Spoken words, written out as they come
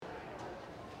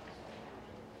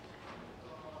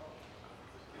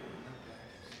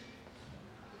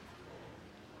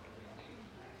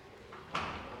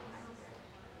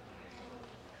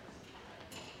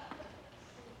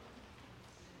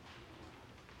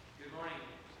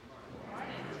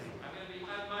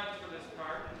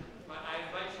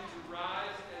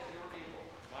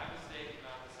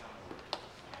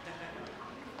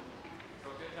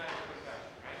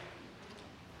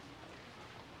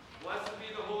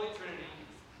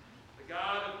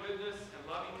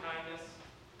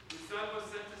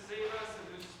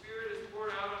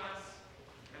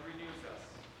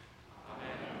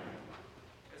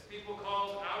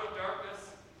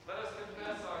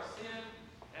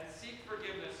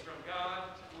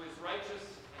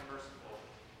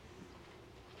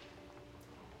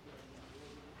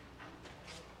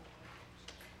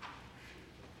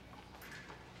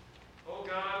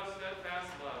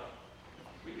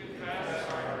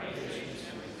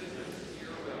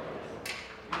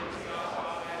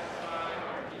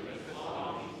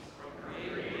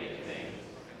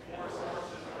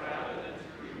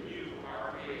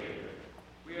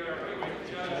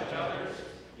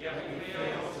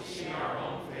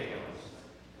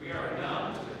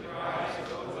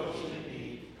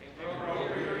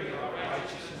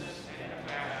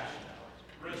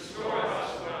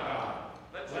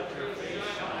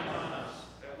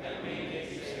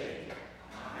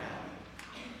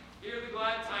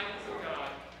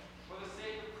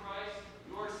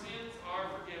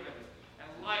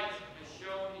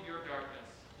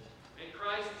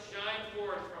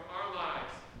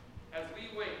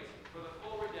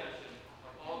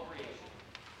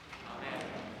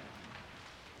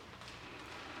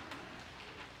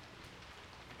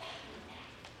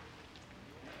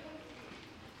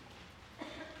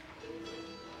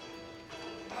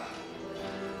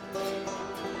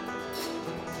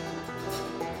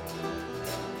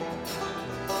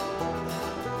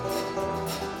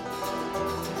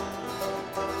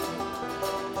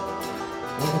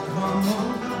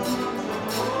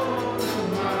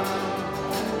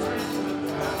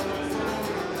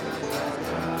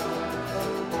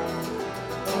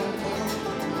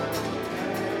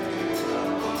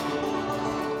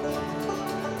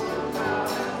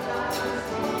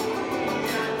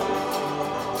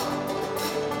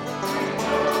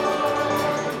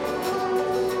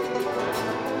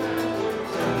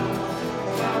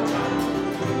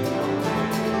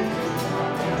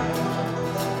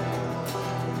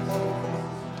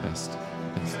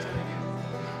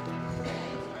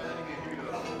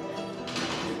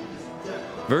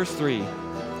Verse 3.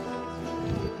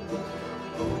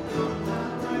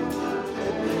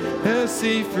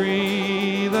 Set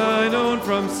free thine own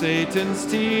from Satan's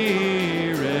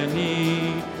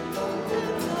tyranny.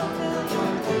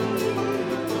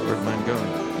 Where'd mine go?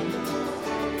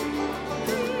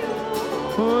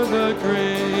 For the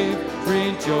grave,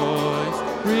 rejoice,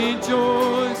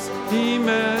 rejoice,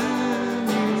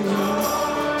 Emmanuel.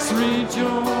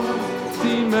 Rejoice,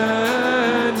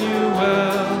 Emmanuel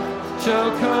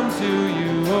shall come to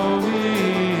you, O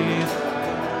Eve.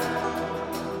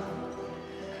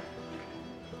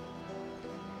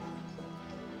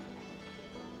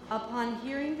 Upon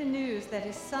hearing the news that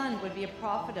his son would be a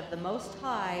prophet of the Most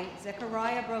High,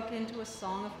 Zechariah broke into a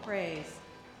song of praise.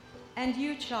 And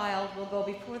you, child, will go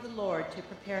before the Lord to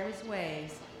prepare his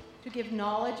ways, to give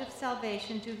knowledge of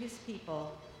salvation to his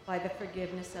people by the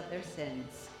forgiveness of their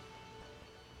sins.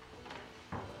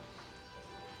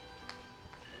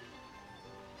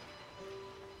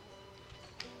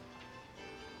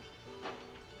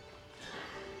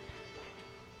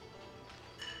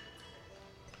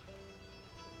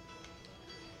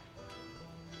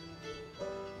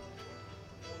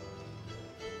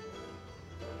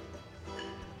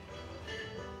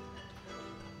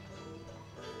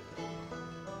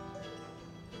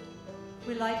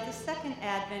 We light the second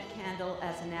Advent candle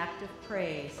as an act of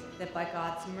praise that by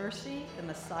God's mercy, the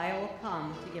Messiah will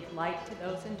come to give light to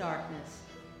those in darkness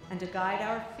and to guide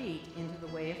our feet into the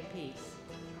way of peace.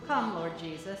 Come, Lord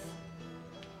Jesus.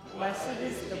 Blessed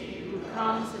is the who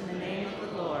comes in the name of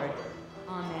the Lord.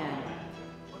 Amen.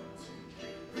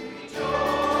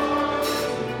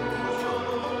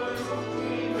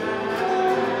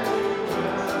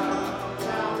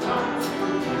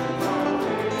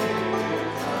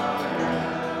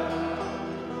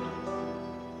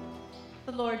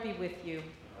 The Lord be with you.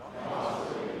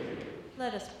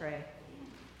 Let us pray.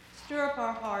 Stir up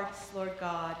our hearts, Lord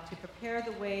God, to prepare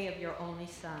the way of your only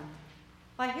Son.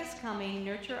 By his coming,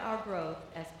 nurture our growth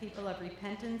as people of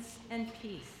repentance and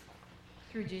peace.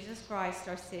 Through Jesus Christ,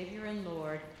 our Savior and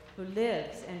Lord, who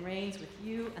lives and reigns with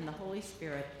you and the Holy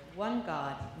Spirit, one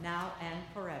God, now and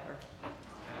forever.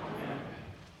 Amen.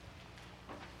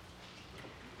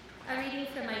 A reading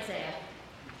from Isaiah,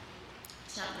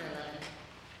 chapter 11.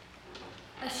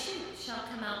 A shoot shall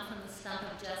come out from the stump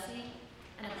of Jesse,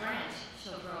 and a branch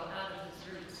shall grow out of his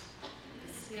roots.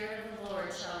 The Spirit of the Lord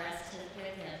shall rest with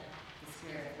him, the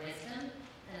Spirit of wisdom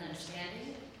and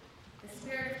understanding, the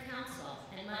Spirit of counsel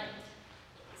and might,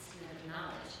 the Spirit of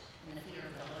knowledge and the fear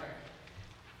of the Lord.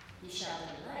 He shall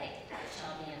delight,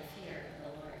 shall be in the fear of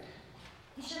the Lord.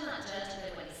 He shall not judge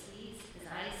by what he sees, his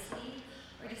eyes see,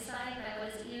 or decide by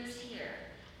what his ears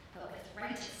hear, but with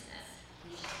righteousness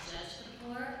he shall judge the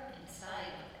poor and decide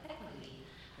with equity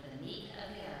for the meek of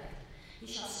the earth. He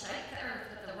shall strike the earth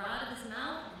with the rod of his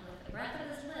mouth, and with the breath of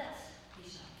his lips he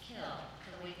shall kill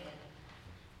the wicked.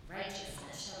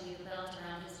 Righteousness shall be the belt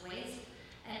around his waist,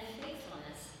 and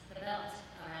faithfulness the belt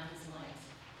around his loins.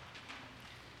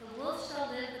 The wolf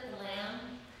shall live with the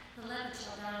lamb, the leopard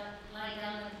shall lie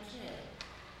down with the kid,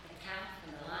 the calf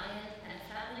and the lion and the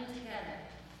fatling together,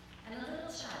 and the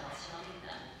little child shall lead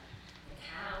them. The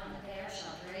cow and the bear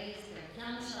shall graze, their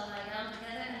young shall lie down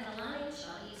together, and the lion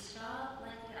shall eat straw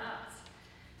like the ox.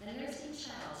 The nursing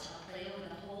child shall play over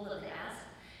the hole of the asp,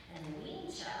 and the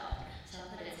weaned child shall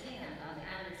put its hand on the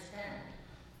adder's den.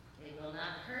 They will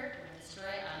not hurt or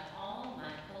destroy on all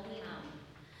my holy mountain.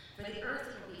 For the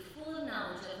earth will be full of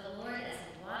knowledge of the Lord as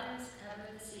the waters cover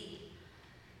the sea.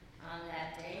 On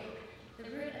that day, the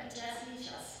root of Jesse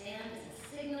shall stand as a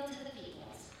signal to the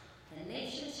peoples. The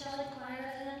nations shall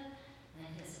inquire of him, and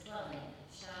his dwelling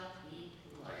shall be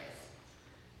glorious.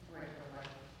 Word of the Lord.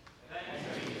 Thanks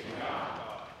be to God.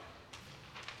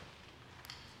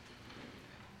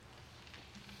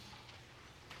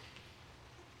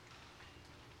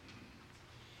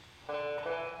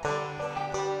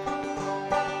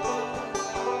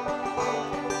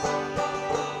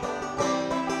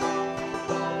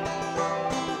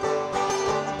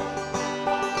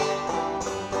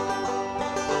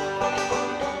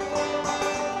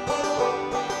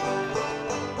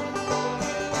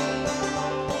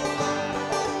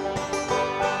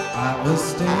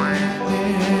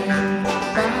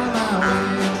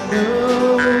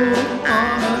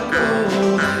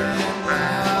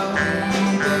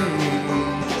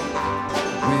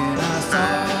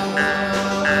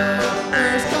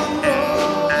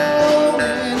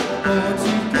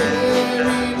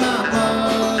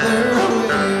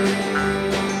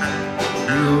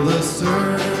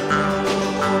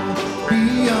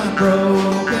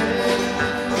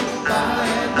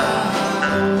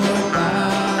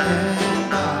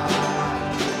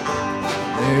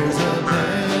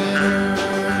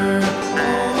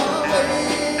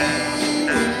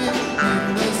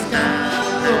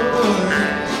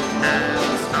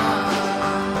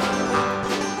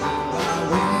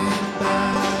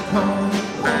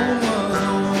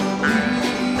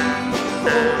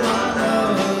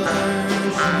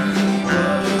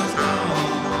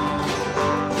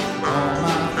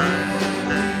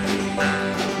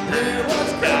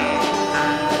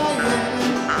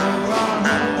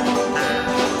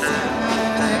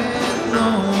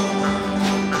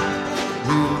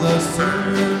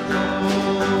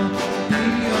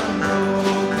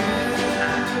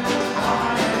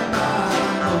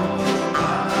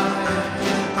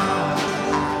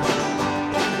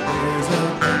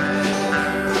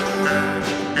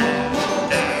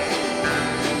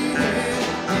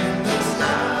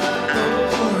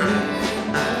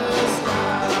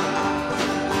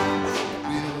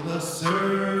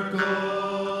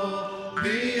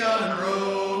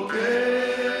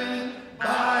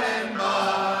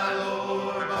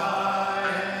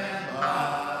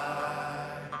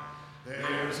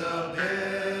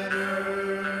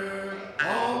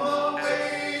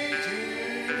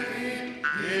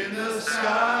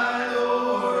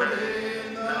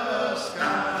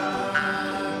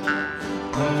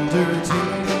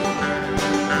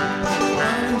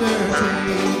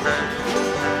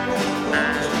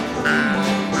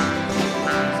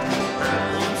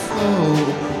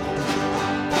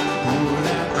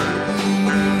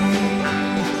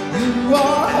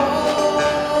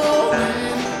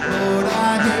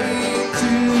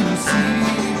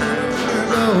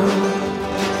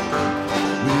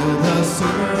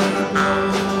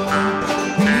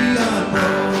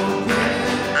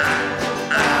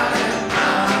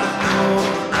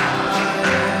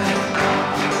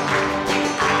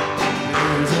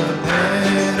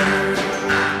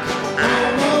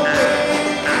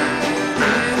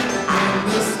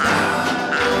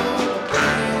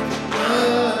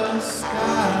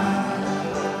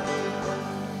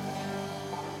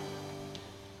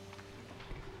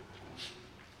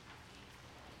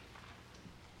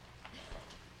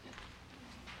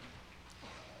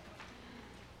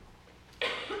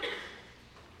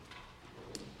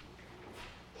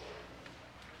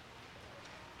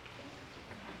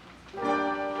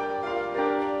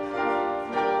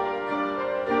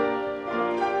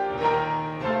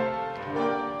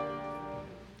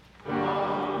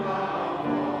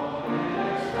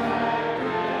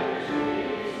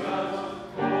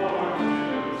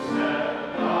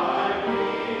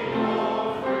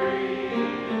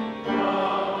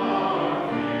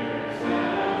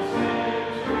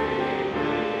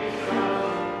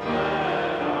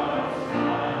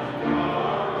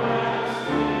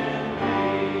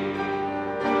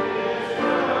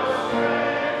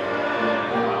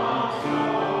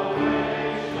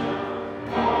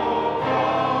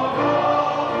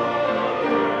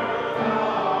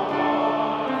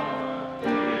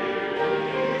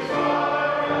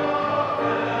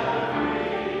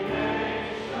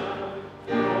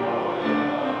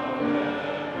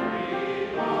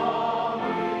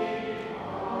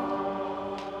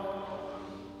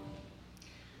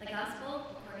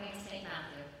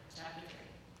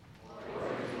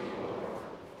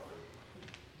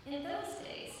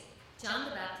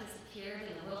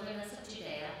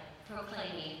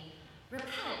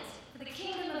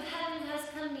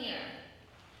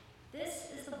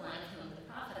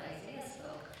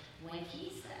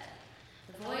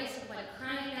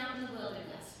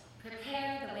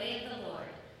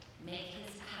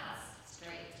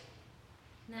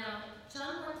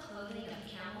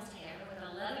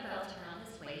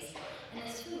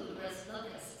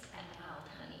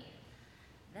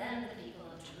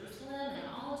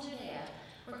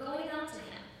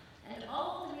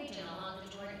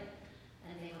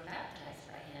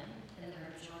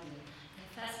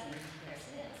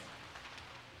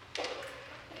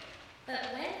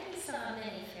 But when he saw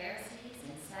many Pharisees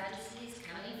and Sadducees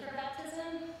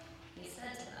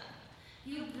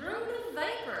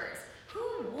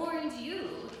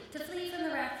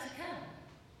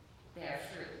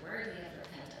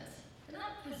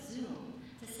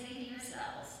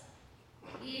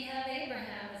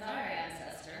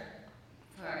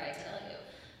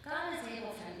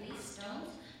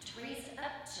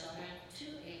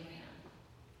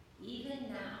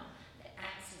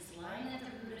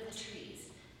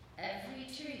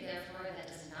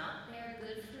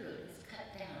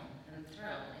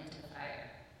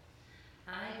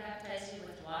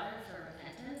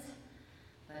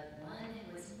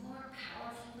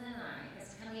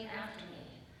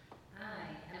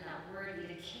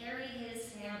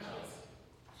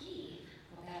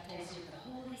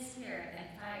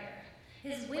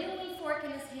his winnowing fork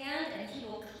in his hand, and he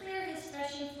will clear his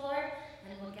threshing floor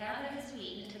and will gather his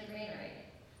wheat into the granary.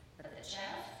 But the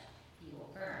chaff he will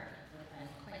burn with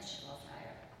unquenchable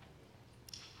fire.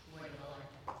 Word of the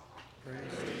Lord.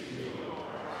 Praise you, Lord.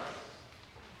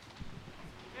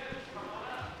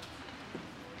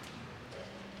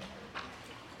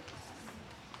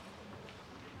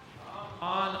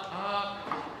 On up,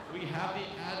 we have the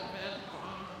Advent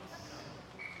box.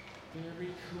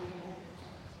 Very cool.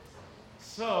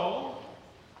 So,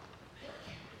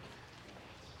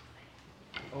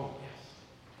 oh yes.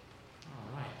 All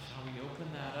right, shall we open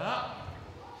that up?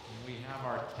 And we have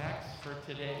our text for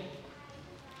today.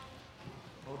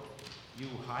 Oh, you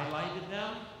highlighted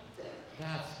them?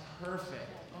 That's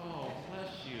perfect. Oh,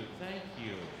 bless you. Thank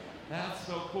you. That's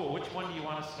so cool. Which one do you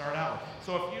want to start out with?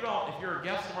 So if you're a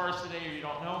guest of ours today or you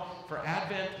don't know, for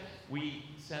Advent, we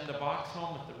send a box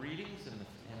home with the readings, and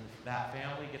that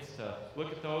family gets to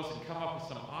look at those and come up with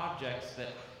some objects that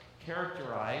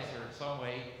characterize or in some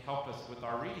way help us with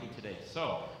our reading today.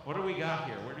 So, what do we got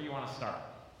here? Where do you want to start?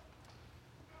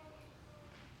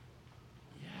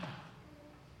 Yeah.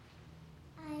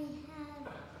 I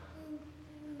have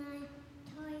my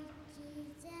toy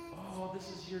Jesus. Oh, this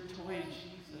is your toy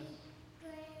Jesus.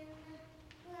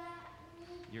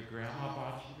 Your grandma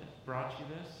brought you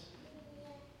this?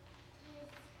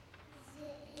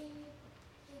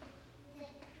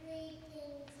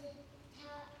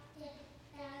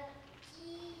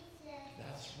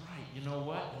 That's right. You know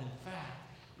what? In fact,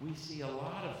 we see a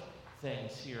lot of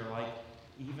things here, like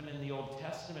even in the Old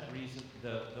Testament reason,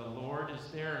 the Lord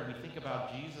is there, and we think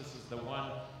about Jesus as the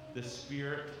one, the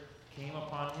Spirit came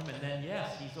upon him, and then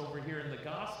yes, he's over here in the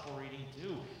gospel reading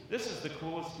too. This is the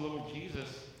coolest little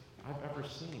Jesus I've ever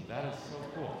seen. That is so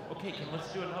cool. Okay,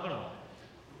 let's do another one.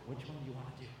 Which one do you want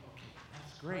to do? Okay,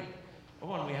 that's great.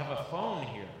 Oh, and we have a phone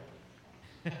here.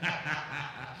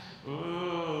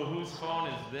 Ooh, whose phone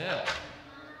is this?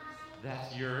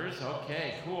 That's yours?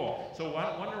 Okay, cool. So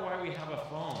I wonder why we have a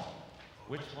phone.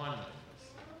 Which one?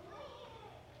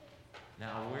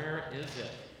 Now, where is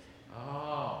it?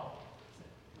 Oh.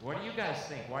 What do you guys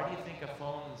think? Why do you think a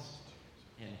phone's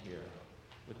in here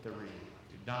with the read?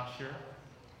 You're not sure?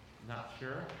 Not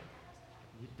sure?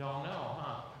 You don't know,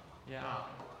 huh? Yeah.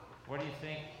 What do you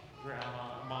think,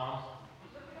 Grandma, Mom?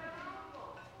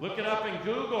 Look it up in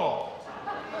Google.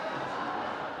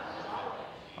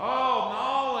 Oh,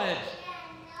 knowledge.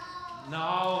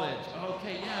 Knowledge.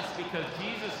 Okay, yes, because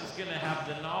Jesus is going to have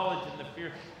the knowledge and the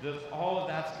fear. All of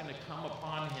that's going to come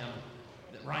upon him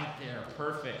right there.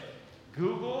 Perfect.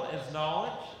 Google is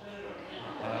knowledge.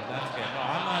 That's good. No,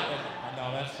 I'm not.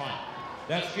 No, that's fine.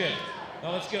 That's good.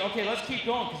 No, that's good. Okay, let's keep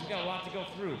going because we got a lot to go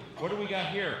through. What do we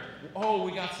got here? Oh,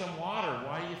 we got some water.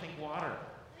 Why do you think water?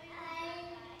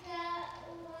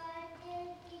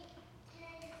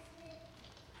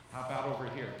 How about over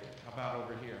here? How about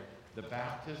over here? The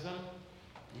baptism?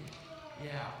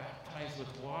 Yeah, baptized with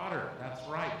water. That's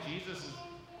right. Jesus is.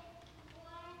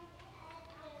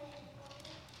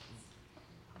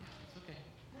 It's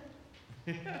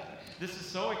okay. This is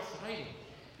so exciting.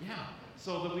 Yeah.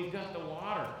 So that we've got the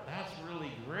water. That's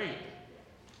really great.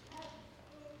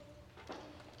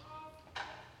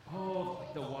 Oh,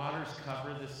 like the waters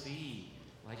cover the sea.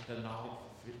 Like the knowledge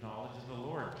of the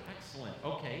Lord. Excellent.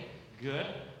 Okay, good.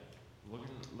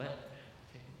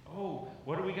 Oh,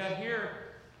 what do we got here?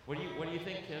 What do you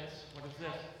think, kids? What is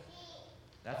this?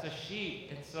 That's a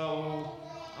sheep. It's a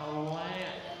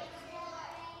lamb.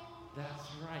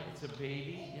 That's right. It's a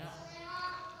baby. Yeah.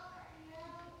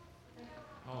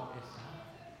 Oh, it's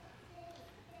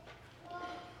not.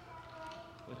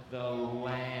 With the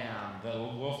lamb. The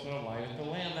wolf will lie with the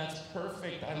lamb. That's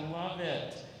perfect. I love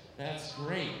it. That's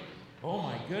great. Oh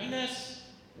my goodness.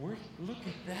 Look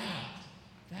at that.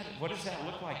 What does that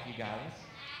look like, you guys?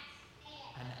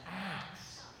 An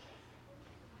axe.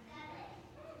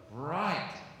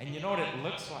 Right. And you know what it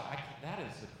looks like? That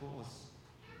is the coolest.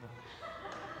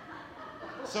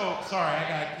 So, sorry, I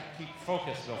got to keep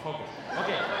focused, though. Focus.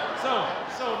 Okay, so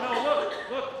no,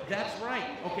 look, that's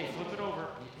right. Okay, flip it over.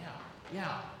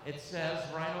 Yeah. It says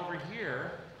right over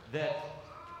here that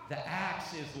the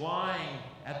axe is lying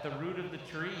at the root of the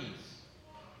trees.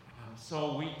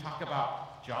 So we talk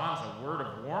about, John's a word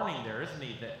of warning there, isn't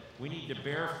he? That we need to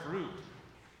bear fruit.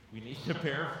 We need to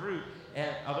bear fruit.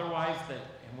 And otherwise, and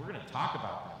we're going to talk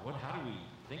about that. How do we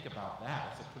think about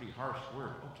that? It's a pretty harsh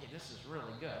word. Okay, this is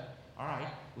really good. All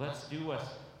right, let's do a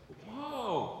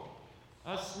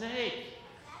snake.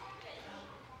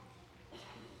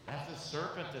 That's a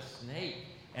serpent, a snake.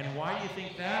 And why do you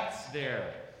think that's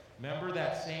there? Remember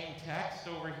that same text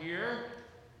over here?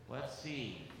 Let's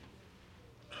see.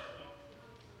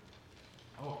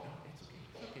 Oh, no, it's okay.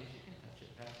 It's okay. She can touch it.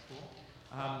 That's cool.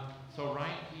 So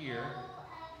right here,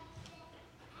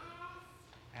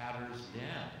 adder's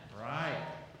den. Right.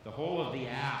 The hole of the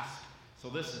asp. So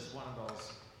this is one of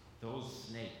those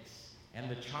snakes. And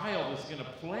the child is going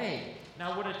to play.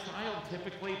 Now, would a child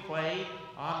typically play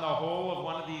on the hole of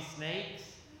one of these snakes?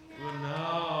 Well,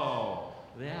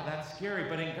 no. Yeah, that's scary.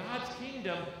 But in God's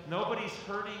kingdom, nobody's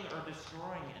hurting or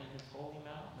destroying in his holy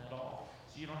mountain at all.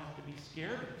 So you don't have to be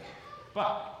scared of it.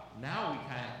 But now we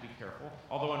kind of have to be careful.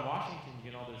 Although in Washington,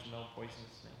 there's no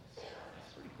poisonous snakes.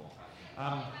 That's pretty cool.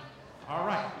 All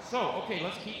right. So, okay,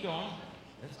 let's keep going.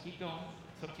 Let's keep going.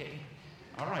 It's okay.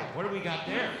 All right. What do we got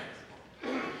there?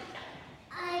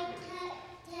 I cut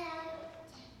out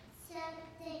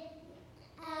something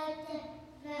out of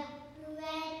the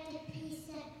red piece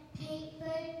of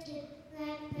paper to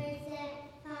represent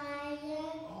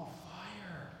fire. Oh,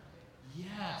 fire.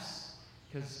 Yes.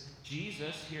 Because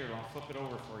Jesus, here, I'll flip it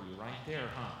over for you, right there,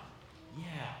 huh?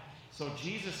 Yeah. So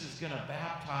Jesus is going to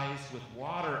baptize with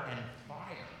water and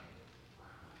fire.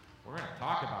 We're going to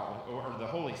talk about what, or the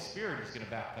Holy Spirit is going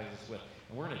to baptize us with,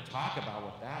 and we're going to talk about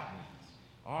what that means.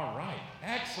 All right.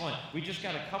 Excellent. We just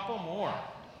got a couple more.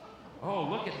 Oh,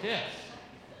 look at this.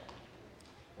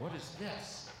 What is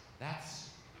this? That's...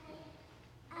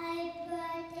 I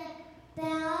brought a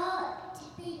belt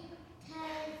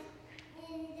because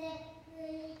in the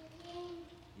reading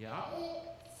Yeah. it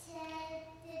said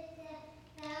that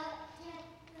the belt kept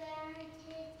around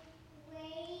his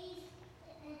waist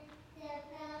and the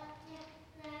belt kept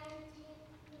around his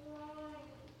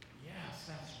loins. Yes,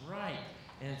 that's right.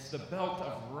 And it's the belt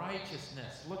of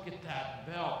righteousness. Look at that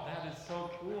belt. That is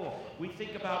so cool. We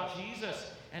think about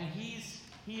Jesus, and he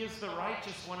is the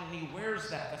righteous one, and he wears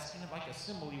that. That's kind of like a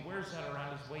symbol. He wears that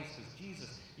around his waist because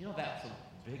Jesus, that's a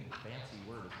big, fancy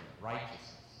word, isn't it?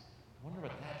 Righteousness. I wonder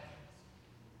what that means.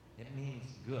 It means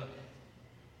good,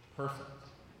 perfect.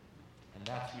 And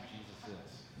that's who Jesus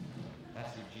is.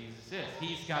 That's who Jesus is.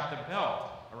 He's got the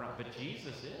belt around, but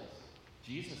Jesus is.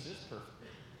 Jesus is perfect.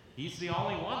 He's the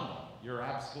only one, though. You're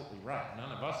absolutely right.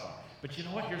 None of us are. But you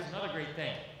know what? Here's another great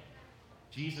thing.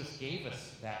 Jesus gave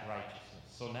us that righteousness.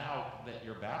 So now that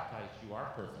you're baptized, you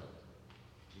are perfect.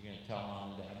 You're going to tell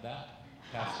Mom and Dad that?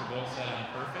 Pastor Bill said I'm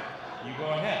perfect? You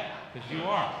go ahead, because you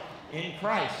are. In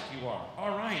Christ, you are.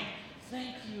 All right.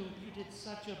 Thank you. You did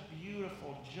such a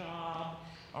beautiful job.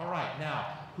 All right.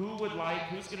 Now, who's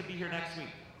going to be here next week?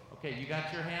 Okay, you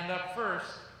got your hand up first.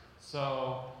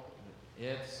 So...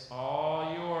 it's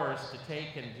all yours to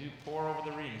take and pour over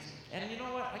the readings. And you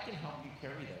know what? I can help you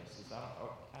carry those.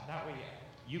 That way,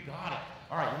 you got it.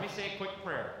 All right, let me say a quick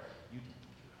prayer. You did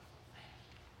beautiful.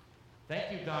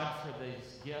 Thank you, God, for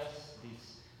these gifts,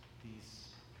 these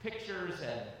pictures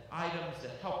and items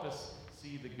that help us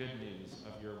see the good news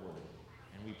of your word.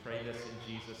 And we pray this in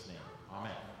Jesus' name.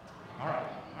 Amen. All right.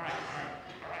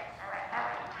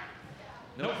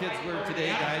 No kids' word today,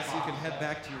 guys. You can head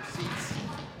back to your seats.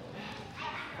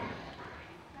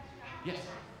 Yes.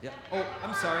 Yeah. Oh,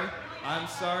 I'm sorry.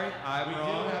 I'm We do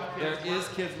wrong. have There kids'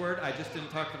 is kids' word. I just didn't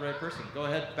talk to the right person. Go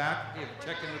ahead back.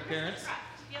 Check in with parents.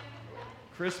 Yep.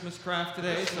 Christmas craft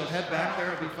today, so head back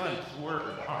there. It'll be fun. Kids' word.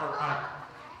 All right.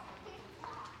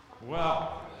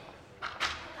 Well,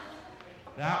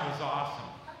 that was awesome.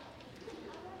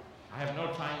 I have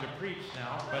no time to preach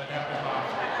now, but that was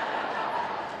awesome.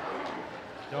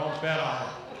 Don't bet on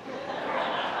it.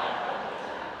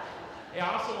 Hey,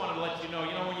 I also wanted to let you know,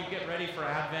 when you get ready for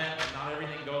Advent, not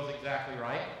everything goes exactly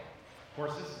right. Of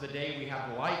course, this is the day we have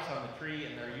the lights on the tree,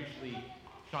 and they're usually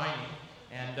shining.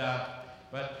 And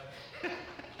but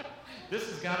this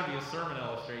has got to be a sermon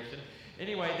illustration.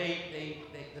 Anyway,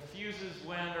 the fuses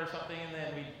went or something, and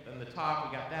then on the top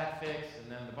we got that fixed,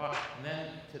 and then the bottom, and then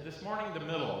to this morning the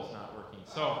middle is not working.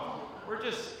 So we're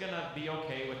just gonna be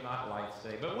okay with not lights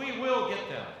today, but we will get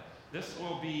them.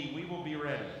 We will be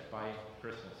ready by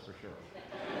Christmas for sure.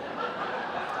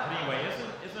 Anyway,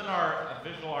 isn't our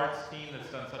visual arts team that's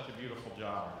done such a beautiful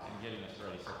job in getting us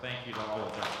ready? So thank you to all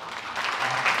of them.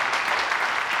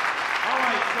 All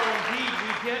right, so indeed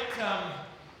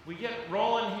we get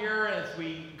rolling here as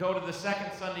we go to the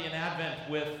second Sunday in Advent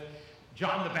with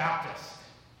John the Baptist.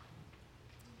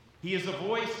 He is a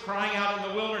voice crying out in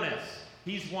the wilderness.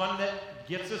 He's one that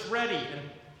gets us ready and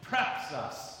preps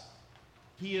us.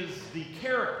 He is the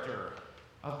character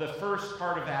of the first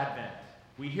part of Advent.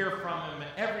 We hear from him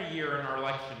every year in our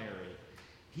lectionary.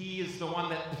 He is the one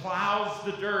that plows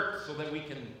the dirt so that we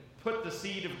can put the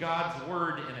seed of God's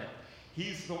word in it.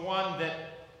 He's the one that,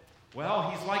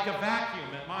 he's like a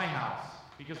vacuum at my house.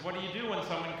 Because what do you do when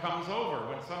someone comes over?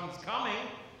 When someone's coming,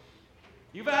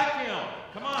 you vacuum.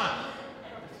 Come on.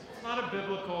 It's not a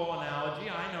biblical analogy.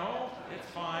 I know.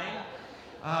 It's fine.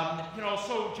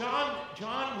 So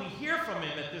John, we hear from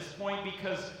him at this point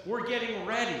because we're getting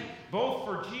ready, both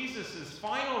for Jesus'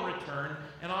 final return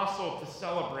and also to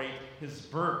celebrate his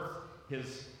birth,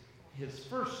 his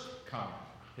first coming,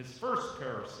 his first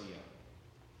parousia.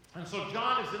 And so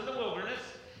John is in the wilderness,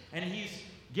 and he's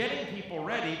getting people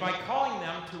ready by calling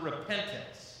them to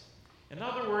repentance. In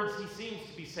other words, he seems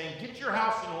to be saying, get your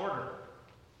house in order.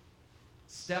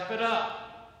 Step it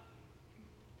up.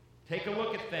 Take a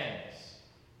look at things.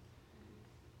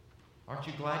 Aren't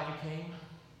you glad you came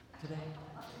today?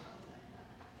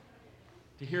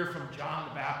 To hear from John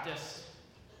the Baptist.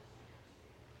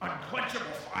 Unquenchable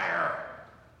fire.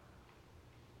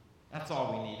 That's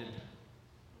all we needed.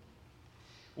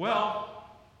 Well,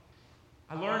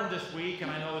 I learned this week,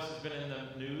 and I know this has been in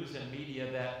the news and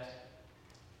media, that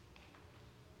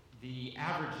the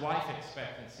average life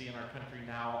expectancy in our country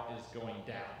now is going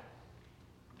down.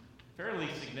 Fairly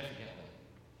significantly.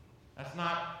 That's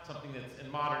not something that's in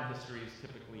modern history has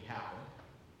typically happened.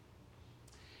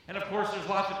 And of course, there's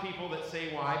lots of people that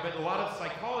say why, but a lot of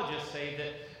psychologists say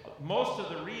that most of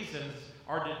the reasons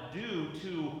are due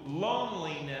to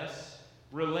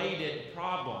loneliness-related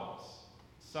problems.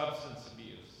 Substance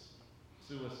abuse,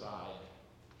 suicide.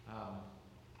 Of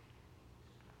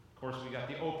course, we got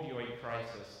the opioid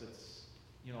crisis that's,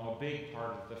 a big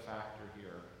part of the factor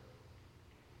here.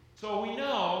 So we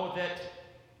know that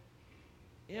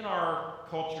in our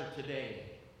culture today,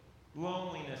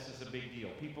 loneliness is a big deal.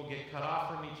 People get cut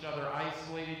off from each other,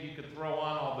 isolated. You could throw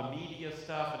on all the media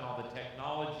stuff and all the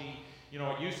technology.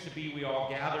 It used to be we all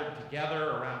gathered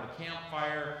together around the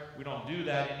campfire. We don't do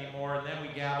that anymore. And then we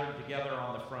gathered together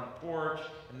on the front porch.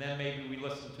 And then maybe we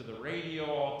listened to the radio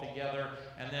all together.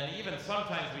 And then even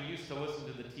sometimes we used to listen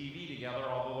to the TV together,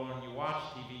 although when you watch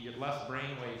TV, less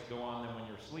brain waves go on than when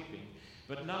you're sleeping.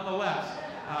 But nonetheless,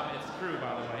 it's true,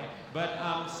 by the way.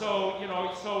 But so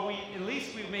we at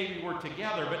least we maybe were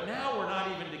together. But now we're not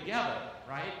even together,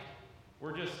 right?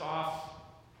 We're just off.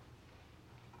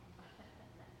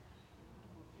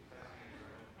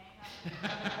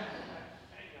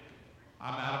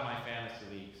 I'm out of my fantasy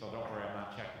league, so don't worry. I'm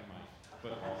not checking my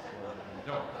football score.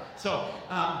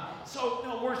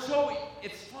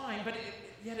 It's fine, but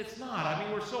yet it's not. I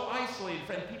mean, we're so isolated,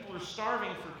 and people are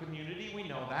starving for community. We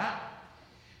know that.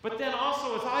 But then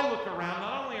also, as I look around,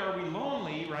 not only are we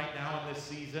lonely right now in this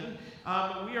season,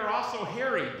 we are also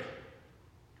harried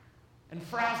and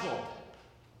frazzled.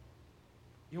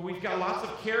 We've got lots of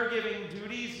caregiving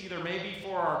duties, either maybe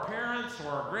for our parents or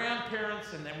our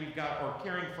grandparents, and then or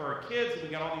caring for our kids.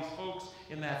 We've got all these folks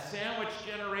in that sandwich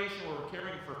generation where we're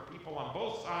caring for people on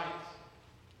both sides.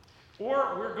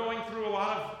 Or we're going through a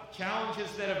lot of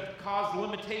challenges that have caused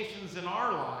limitations in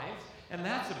our lives, and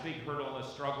that's a big hurdle and a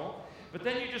struggle. But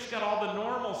then you just got all the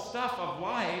normal stuff of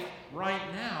life right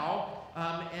now,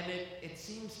 and it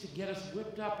seems to get us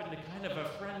whipped up into kind of a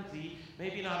frenzy.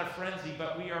 Maybe not a frenzy,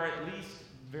 but we are at least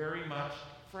very much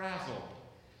frazzled.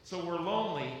 So we're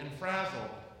lonely and frazzled.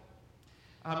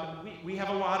 We have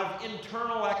a lot of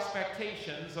internal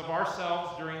expectations of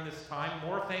ourselves during this time,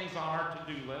 more things on our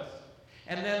to-do list.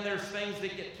 And then there's things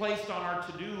that get placed on our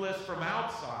to-do list from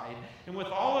outside. And with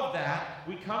all of that,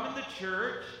 we come into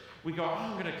church. We go,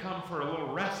 I'm going to come for a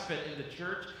little respite in the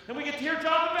church. And we get to hear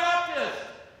John the Baptist.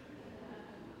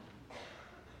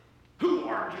 Who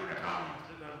are you to come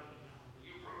to the...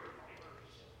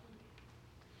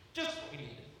 Just what we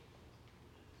needed.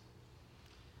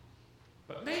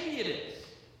 But maybe it is.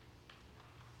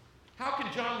 How can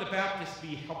John the Baptist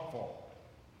be helpful?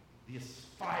 These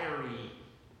fiery,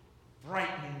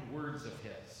 brightening words of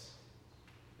his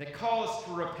that call us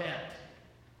to repent.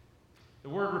 The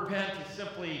word repent is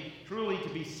simply, truly to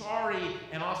be sorry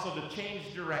and also to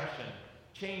change direction,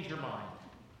 change your mind.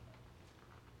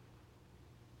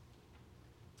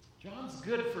 John's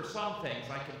good for some things,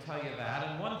 I can tell you that.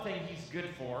 And one thing he's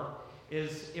good for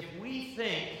is if we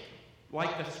think,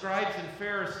 like the scribes and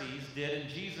Pharisees did in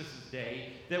Jesus'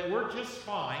 day, that we're just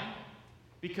fine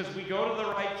because we go to the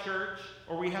right church,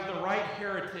 or we have the right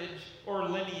heritage or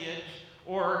lineage,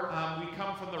 or we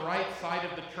come from the right side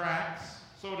of the tracks,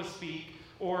 so to speak,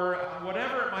 or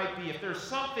whatever it might be. If there's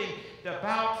something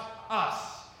about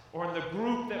us or in the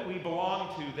group that we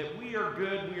belong to that we are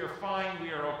good, we are fine, we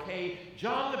are okay,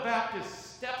 John the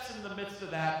Baptist steps in the midst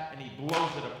of that and he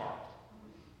blows it apart.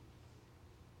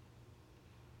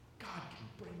 God can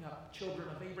bring up children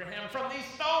of Abraham from these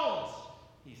stones,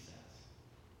 he says.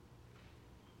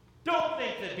 Don't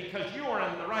think that because you are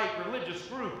in the right religious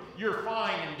group, you're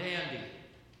fine and dandy.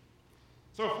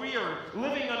 So if we are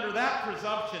living under that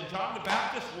presumption, John the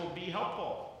Baptist will be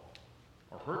helpful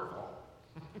or hurtful.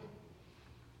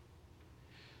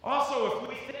 Also, if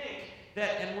we think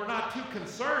that, and we're not too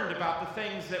concerned about the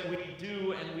things that we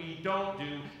do and we don't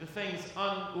do, the things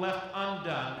left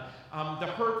undone, the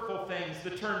hurtful things, the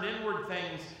turned inward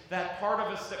things, that part of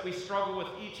us that we struggle with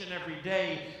each and every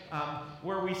day,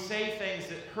 where we say things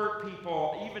that hurt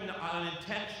people, even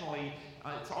unintentionally,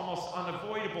 it's almost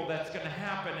unavoidable that's going to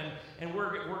happen, and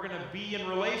we're going to be in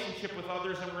relationship with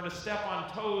others, and we're going to step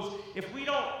on toes. If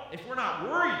we're not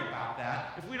worried about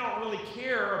that, if we don't really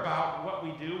care about what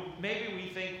we do, maybe we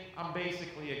think I'm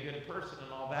basically a good person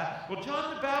and all that. Well,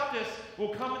 John the Baptist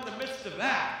will come in the midst of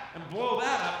that and blow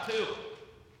that up too.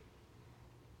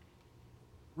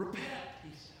 Repent, he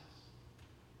says.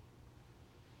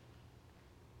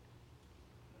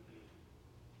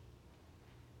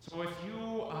 So if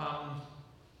you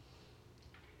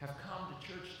have come to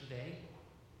church today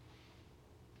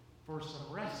for some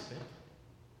respite,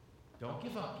 don't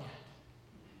give up yet.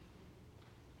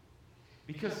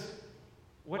 Because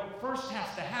what first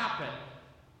has to happen,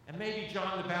 and maybe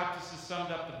John the Baptist has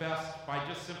summed up the best by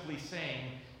just simply saying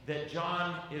that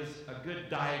John is a good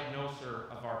diagnoser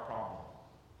of our problem.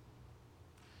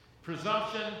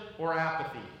 Presumption or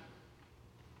apathy.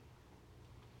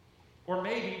 Or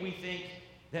maybe we think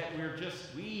that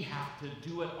we have to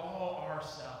do it all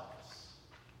ourselves.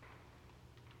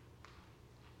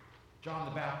 John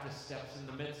the Baptist steps in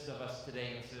the midst of us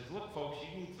today and says, look, folks,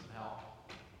 you need some help.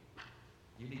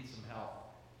 You need some help.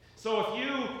 So if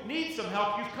you need some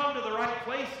help, you've come to the right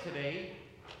place today.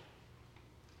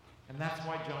 And that's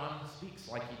why John speaks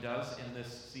like he does in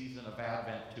this season of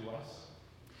Advent to us.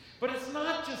 But it's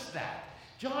not just that.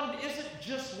 John isn't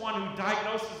just one who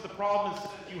diagnoses the problem and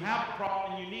says, you have a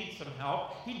problem and you need some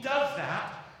help. He does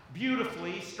that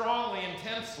beautifully, strongly,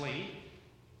 intensely.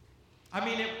 I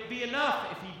mean, it would be enough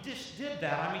if he just did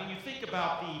that. I mean, you think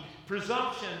about the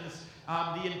presumptions,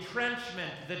 the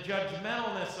entrenchment, the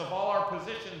judgmentalness of all our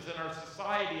positions in our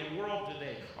society and world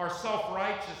today, our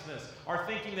self-righteousness, our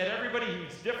thinking that everybody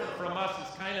who's different from us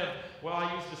is kind of, well,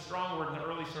 I used a strong word in the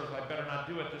early service, I better not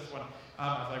do it this one,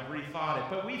 as I've rethought it.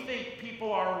 But we think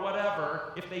people are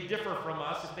whatever if they differ from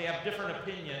us, if they have different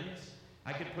opinions.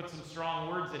 I could put some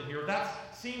strong words in here.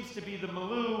 That seems to be the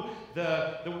milieu,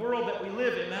 the world that we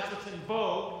live in. That's what's in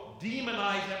vogue.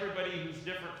 Demonize everybody who's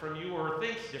different from you or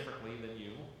thinks differently than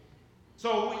you.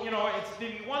 So, it's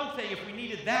maybe one thing if we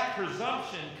needed that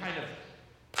presumption kind of,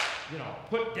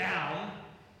 put down,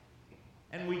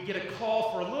 and we get a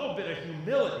call for a little bit of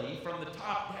humility from the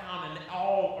top down and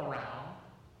all around.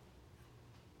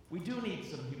 We do need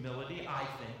some humility, I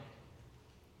think.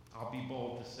 I'll be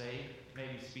bold to say,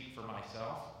 maybe speak for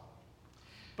myself.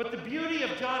 But the beauty of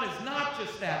John is not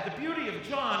just that. The beauty of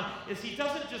John is he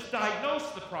doesn't just diagnose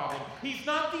the problem. He's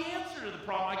not the answer to the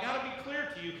problem. I got to be clear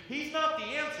to you. He's not the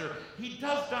answer. He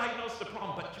does diagnose the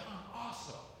problem, but John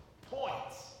also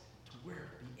points to where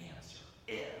the answer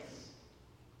is.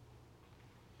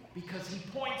 Because he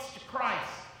points to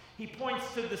Christ. He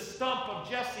points to the stump of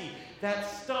Jesse, that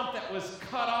stump that was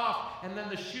cut off, and then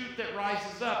the shoot that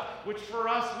rises up, which for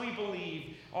us we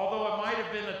believe, although it might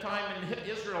have been a time in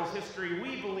Israel's history,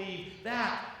 we believe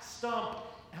that stump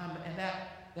and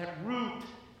that root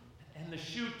and the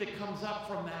shoot that comes up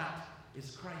from that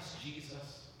is Christ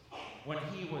Jesus, when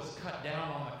he was cut down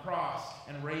on the cross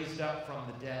and raised up from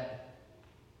the dead.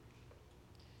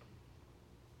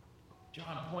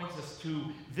 John points us to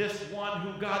this one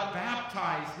who got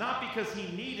baptized, not because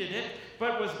he needed it,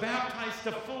 but was baptized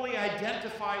to fully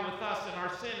identify with us in our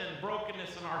sin and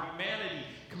brokenness and our humanity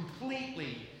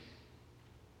completely.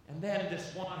 And then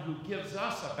this one who gives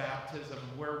us a baptism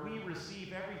where we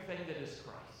receive everything that is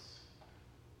Christ.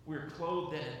 We're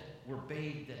clothed in it. We're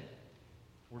bathed in it.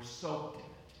 We're soaked in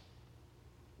it.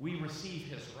 We receive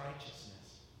his righteousness.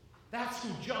 That's who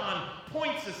John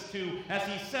points us to. As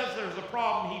he says there's a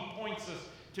problem, he points us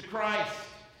to Christ.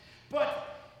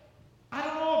 But I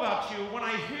don't know about you, when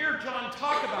I hear John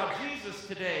talk about Jesus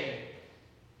today,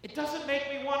 it doesn't make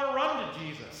me want to run to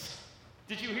Jesus.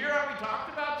 Did you hear how we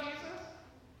talked about Jesus?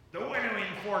 The winnowing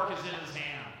fork is in his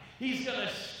hand. He's going to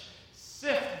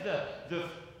sift the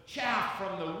chaff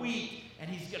from the wheat, and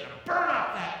he's going to burn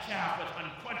up that chaff with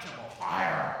unquenchable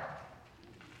fire.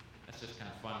 That's just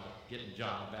kind of fun, getting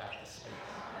John back to speak.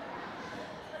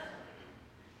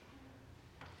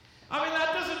 I mean,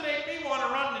 that doesn't make me want to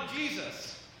run to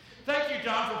Jesus. Thank you,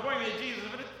 John, for pointing me to Jesus,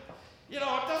 but it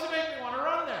doesn't make me want to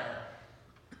run there.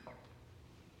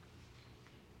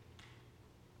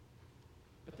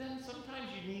 But then sometimes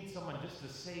you need someone just to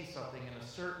say something in a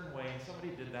certain way, and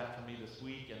somebody did that for me this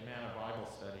week in Man of Bible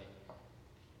Study.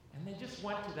 And they just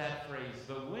went to that phrase,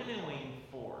 the winnowing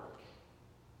fork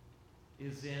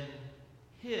is in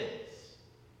his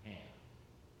hand.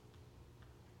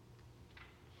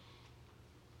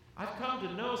 I've come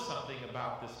to know something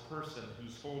about this person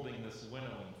who's holding this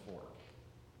winnowing fork.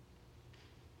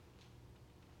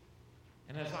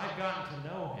 And as I've gotten to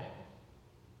know him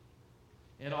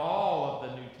in all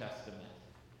of the New Testament,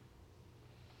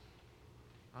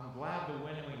 I'm glad the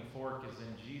winnowing fork is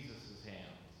in Jesus'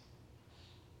 hands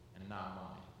and not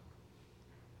mine.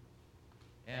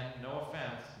 And no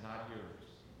offense, not yours.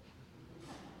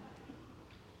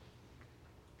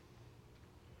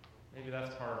 Maybe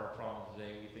that's part of our problem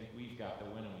today. We think we've got the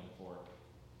winnowing fork.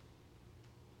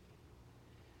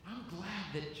 I'm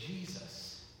glad that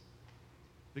Jesus,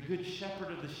 the good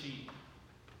shepherd of the sheep,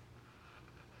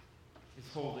 is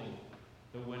holding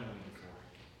the winnowing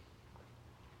fork.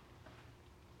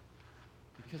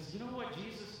 Because you know what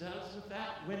Jesus does with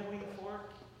that winnowing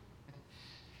fork?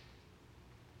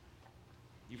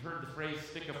 You've heard the phrase,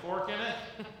 stick a fork in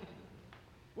it?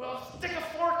 Well, stick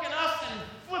a fork in us and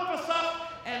flip us up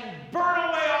and burn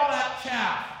away all that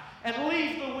chaff and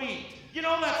leave the wheat. You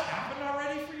know that's happened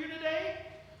already for you today?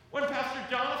 When Pastor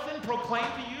Jonathan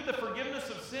proclaimed to you the forgiveness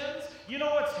of sins, you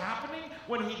know what's happening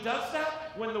when he does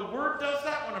that? When the Word does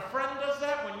that? When a friend does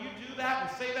that? When you do that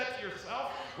and say that to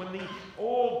yourself? When the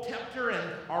old tempter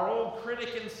and our old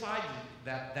critic inside you,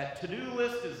 that to-do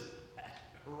list is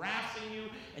harassing you,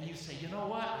 and you say, you know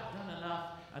what? I've done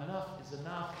enough. Enough is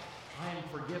enough. I am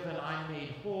forgiven. I'm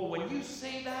made whole. When you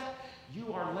say that,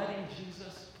 you are letting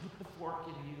Jesus put the fork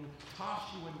in you, toss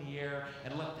you in the air,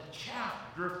 and let the chaff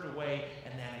drift away,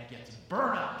 and then it gets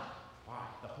burned up by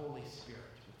the Holy Spirit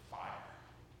with fire.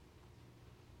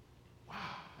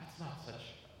 Wow, that's not such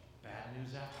bad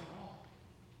news after all.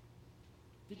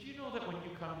 Did you know that when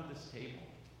you come to this table,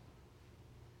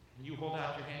 and you hold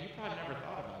out your hand, you probably never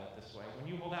thought about it this way. When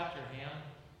you hold out your hand,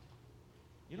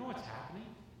 you know what's happening?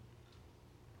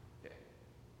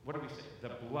 What do we say?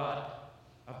 The blood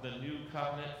of the new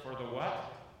covenant for the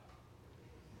what?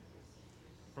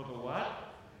 For the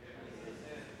what?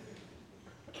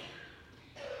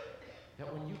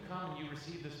 That when you come and you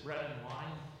receive this bread and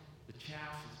wine, the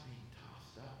chaff is being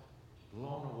tossed up,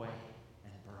 blown away,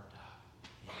 and burnt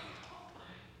up.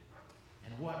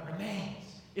 And what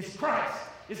remains is Christ.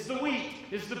 It's the wheat.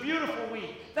 It's the beautiful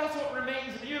wheat. That's what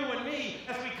remains in you and me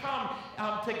as we come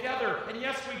together. And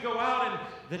yes, we go out and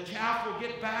the chaff will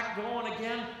get back going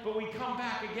again, but we come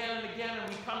back again and again, and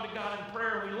we come to God in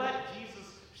prayer, and we let Jesus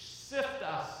sift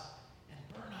us and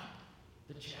burn up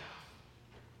the chaff.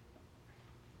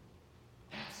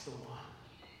 That's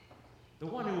the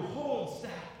one who holds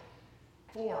that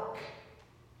fork.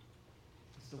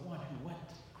 Is the one who went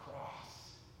to the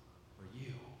cross for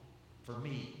you, for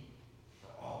me, for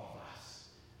all of us.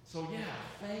 So yeah,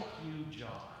 thank you, John,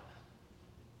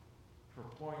 for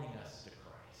pointing us to Christ.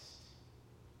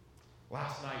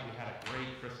 Last night we had a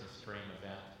great Christmas train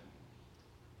event.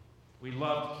 We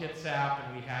loved Kitsap,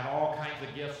 and we had all kinds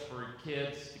of gifts for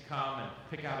kids to come and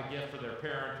pick out a gift for their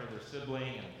parent or their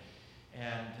sibling,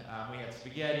 and we had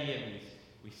spaghetti, and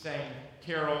we sang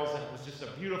carols, and it was just a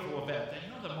beautiful event. And you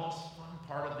know the most fun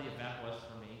part of the event was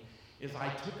for me is I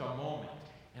took a moment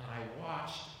and I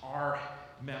watched our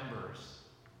members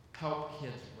help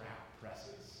kids wrap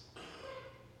presents.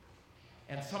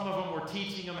 And some of them were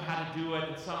teaching them how to do it,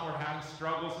 and some were having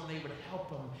struggles, and they would help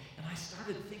them. And I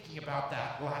started thinking about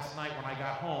that last night when I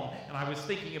got home, and I was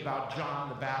thinking about John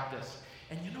the Baptist.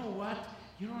 And you know what?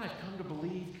 You know what I've come to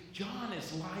believe? John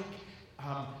is like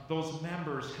those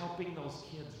members helping those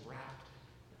kids wrap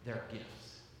their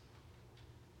gifts.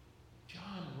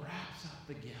 John wraps up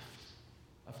the gift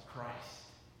of Christ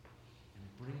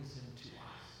and brings him to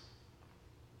us.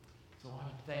 So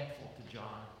I'm thankful to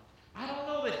John. I don't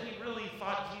know that he really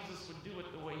thought Jesus would do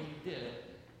it the way he did it,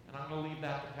 and I'm going to leave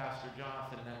that to Pastor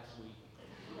Jonathan next week.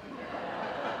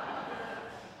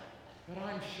 But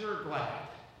I'm sure glad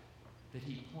that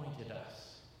he pointed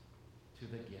us to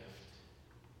the gift.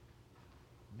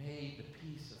 May the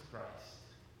peace of Christ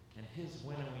and his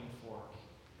winnowing fork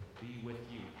be with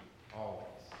you always.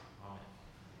 Amen.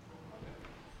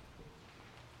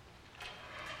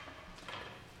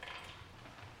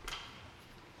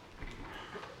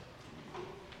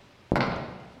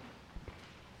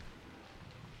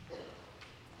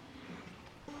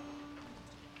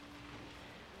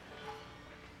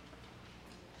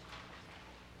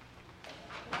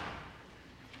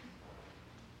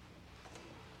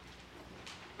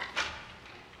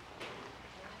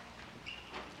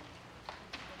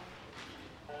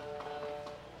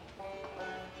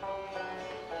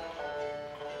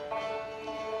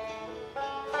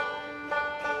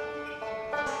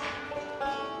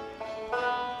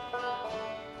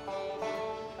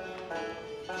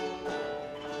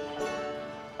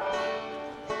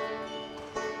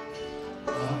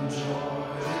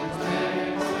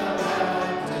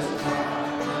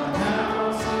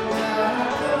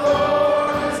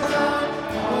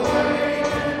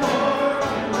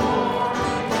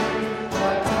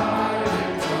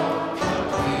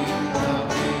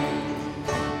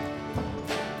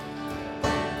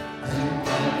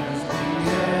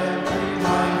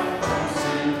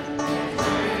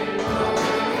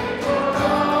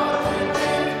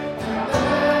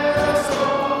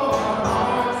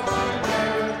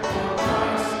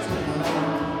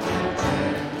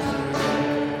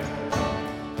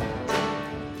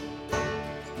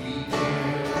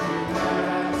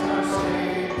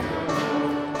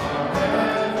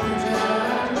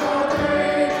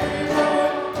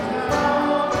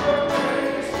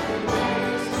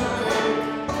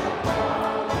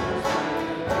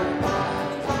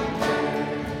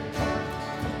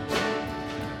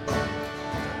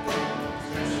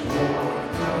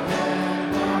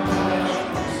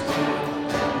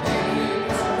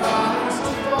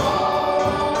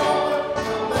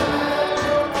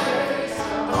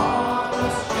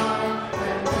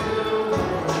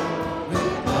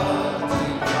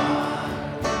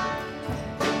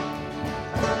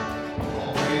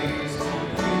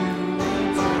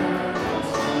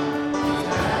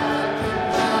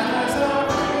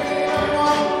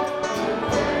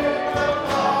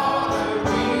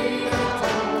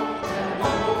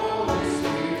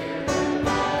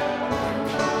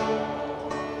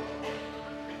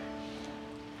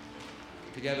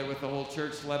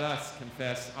 church, let us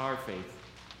confess our faith.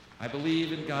 I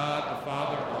believe in God, the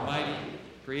Father Almighty,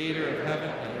 creator of heaven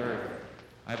and earth.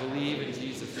 I believe in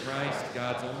Jesus Christ,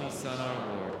 God's only Son,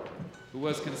 our Lord, who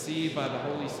was conceived by the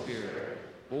Holy Spirit,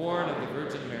 born of the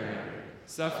Virgin Mary,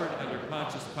 suffered under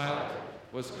Pontius Pilate,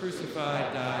 was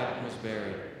crucified, died, and was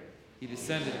buried. He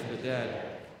descended to the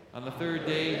dead. On the third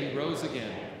day he rose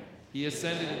again. He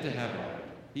ascended into heaven.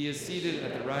 He is seated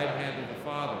at the right hand of the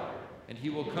Father, and he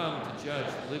will come to judge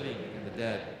the living and the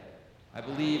dead. I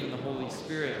believe in the Holy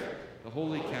Spirit, the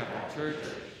Holy Catholic Church,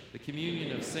 the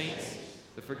communion of saints,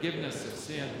 the forgiveness of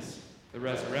sins, the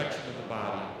resurrection of the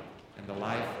body, and the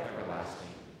life everlasting.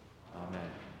 Amen.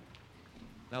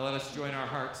 Now let us join our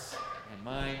hearts and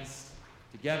minds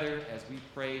together as we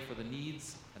pray for the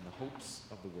needs and the hopes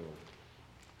of the world.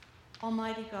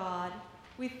 Almighty God,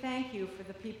 we thank you for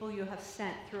the people you have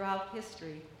sent throughout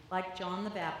history, like John the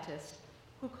Baptist,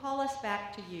 who call us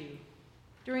back to you.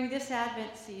 During this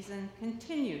Advent season,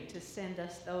 continue to send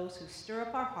us those who stir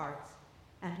up our hearts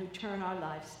and who turn our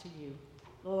lives to you.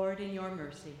 Lord, in your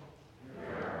mercy.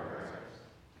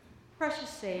 Precious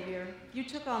Savior, you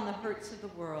took on the hurts of the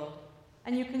world,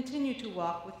 and you continue to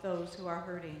walk with those who are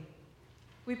hurting.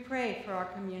 We pray for our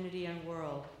community and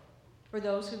world, for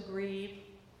those who grieve,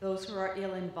 those who are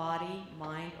ill in body,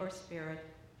 mind, or spirit,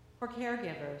 for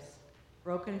caregivers,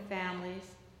 broken families,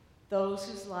 those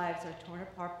whose lives are torn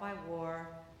apart by war,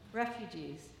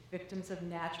 refugees, victims of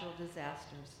natural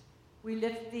disasters. We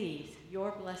lift these,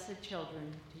 your blessed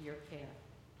children, to your care.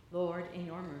 Lord, in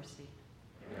your mercy.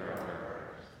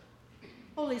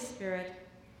 Holy Spirit,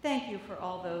 thank you for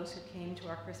all those who came to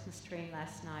our Christmas train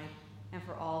last night and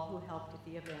for all who helped with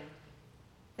the event.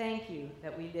 Thank you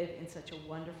that we live in such a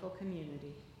wonderful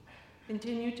community.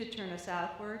 Continue to turn us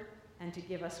outward and to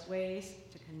give us ways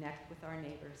to connect with our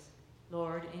neighbors.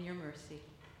 Lord, in your mercy.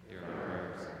 Hear our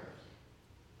prayers.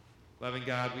 Loving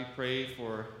God, we pray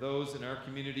for those in our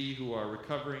community who are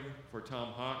recovering, for Tom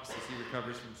Hawks as he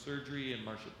recovers from surgery, and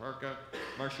Marcia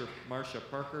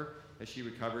Parker as she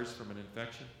recovers from an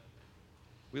infection.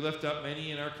 We lift up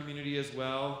many in our community as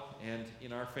well, and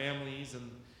in our families, and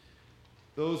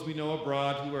those we know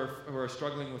abroad who are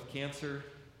struggling with cancer.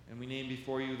 And we name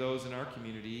before you those in our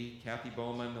community: Kathy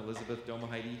Bowman, Elizabeth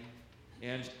Domaheidi,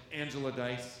 Angela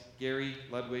Dice, Gary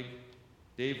Ludwig,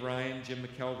 Dave Ryan, Jim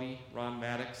McKelvey, Ron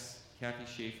Maddox, Kathy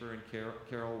Schaefer, and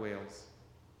Carol Wales.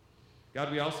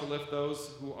 God, we also lift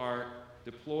those who are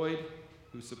deployed,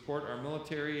 who support our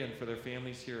military, and for their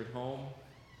families here at home,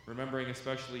 remembering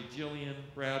especially Jillian,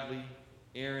 Bradley,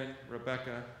 Aaron,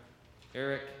 Rebecca,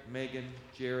 Eric, Megan,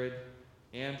 Jared,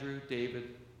 Andrew,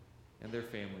 David, and their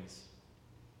families.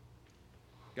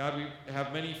 God, we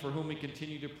have many for whom we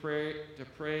continue to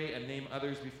pray and name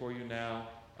others before you now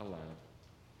aloud.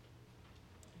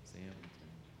 Sam.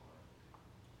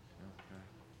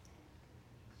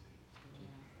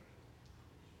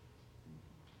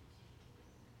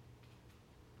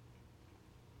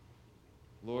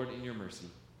 Lord, in your mercy.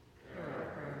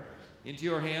 Into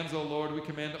your hands, O Lord, we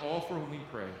commend all for whom we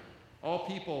pray, all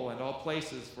people and all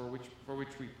places for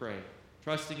which we pray,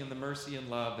 trusting in the mercy and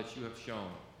love that you have shown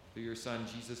through your Son,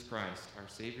 Jesus Christ, our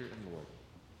Savior and Lord.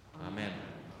 Amen.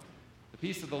 The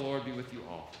peace of the Lord be with you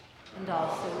all. And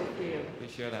also with you.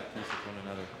 Please share that peace with one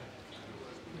another.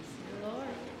 Lord.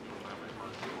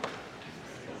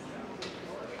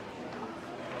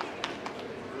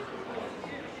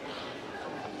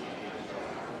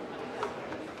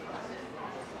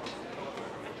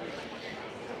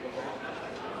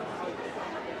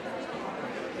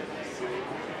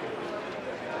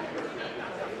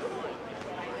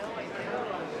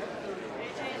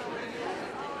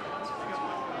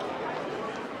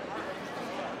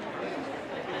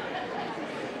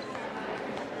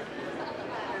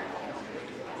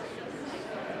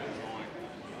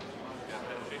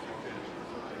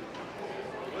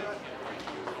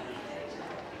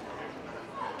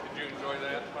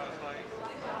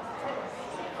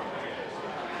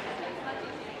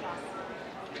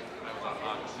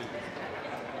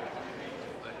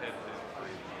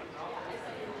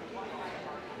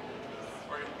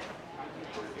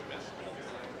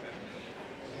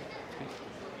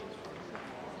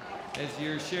 As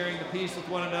you're sharing the peace with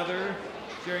one another,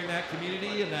 sharing that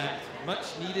community and that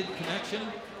much-needed connection,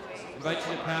 I invite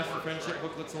you to pass the friendship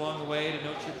booklets along the way to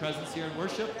note your presence here in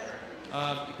worship.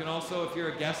 You can also, if you're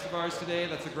a guest of ours today,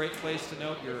 that's a great place to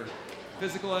note your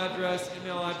physical address,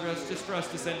 email address, just for us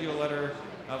to send you a letter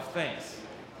of thanks.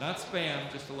 Not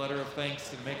spam, just a letter of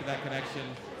thanks to make that connection,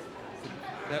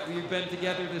 that we've been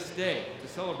together this day to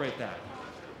celebrate that.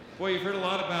 Boy, you've heard a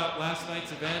lot about last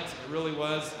night's event. It really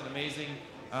was an amazing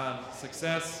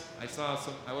success.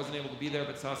 I wasn't able to be there,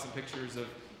 but saw some pictures of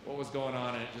what was going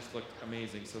on, and it just looked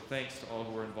amazing. So thanks to all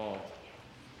who were involved.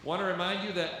 Want to remind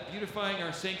you that beautifying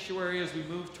our sanctuary as we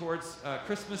move towards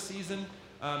Christmas season,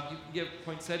 you can give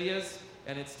poinsettias,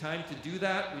 and it's time to do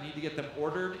that. We need to get them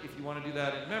ordered if you want to do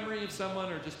that in memory of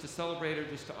someone or just to celebrate or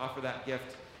just to offer that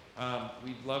gift.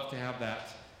 We'd love to have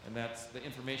that, and that's the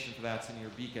information for that's in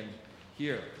your beacon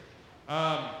here.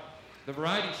 The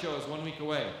variety show is 1 week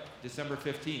away, December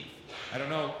 15th. I don't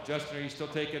know, Justin, are you still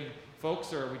taking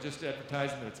folks, or are we just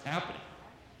advertising that it's happening?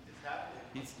 It's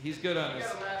happening. He's good on We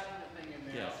this. got a last minute thing in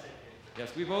there. Yes. I'll take it.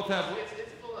 Yes, we both have.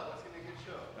 It's full up. It's going to be a good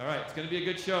show. All right, it's going to be a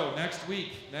good show next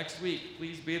week.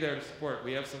 Please be there to support.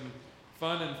 We have some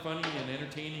fun and funny and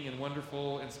entertaining and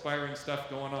wonderful, inspiring stuff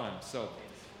going on. So,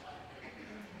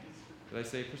 did I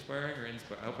say perspiring or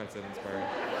inspiring? I hope I said inspiring.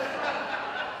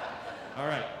 All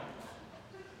right.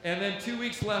 And then 2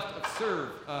 weeks left of Serve,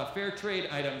 fair trade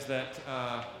items that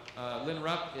Lynn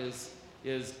Rupp is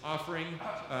offering.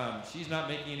 She's not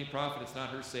making any profit. It's not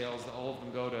her sales. All of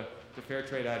them go to fair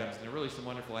trade items. And there are really some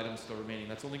wonderful items still remaining.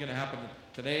 That's only going to happen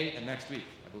today and next week,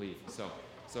 I believe. So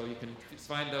you can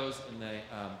find those in the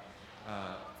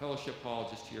fellowship hall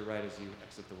just to your right as you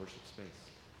exit the worship space.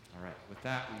 All right. With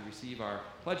that, we receive our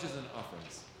pledges and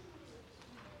offerings.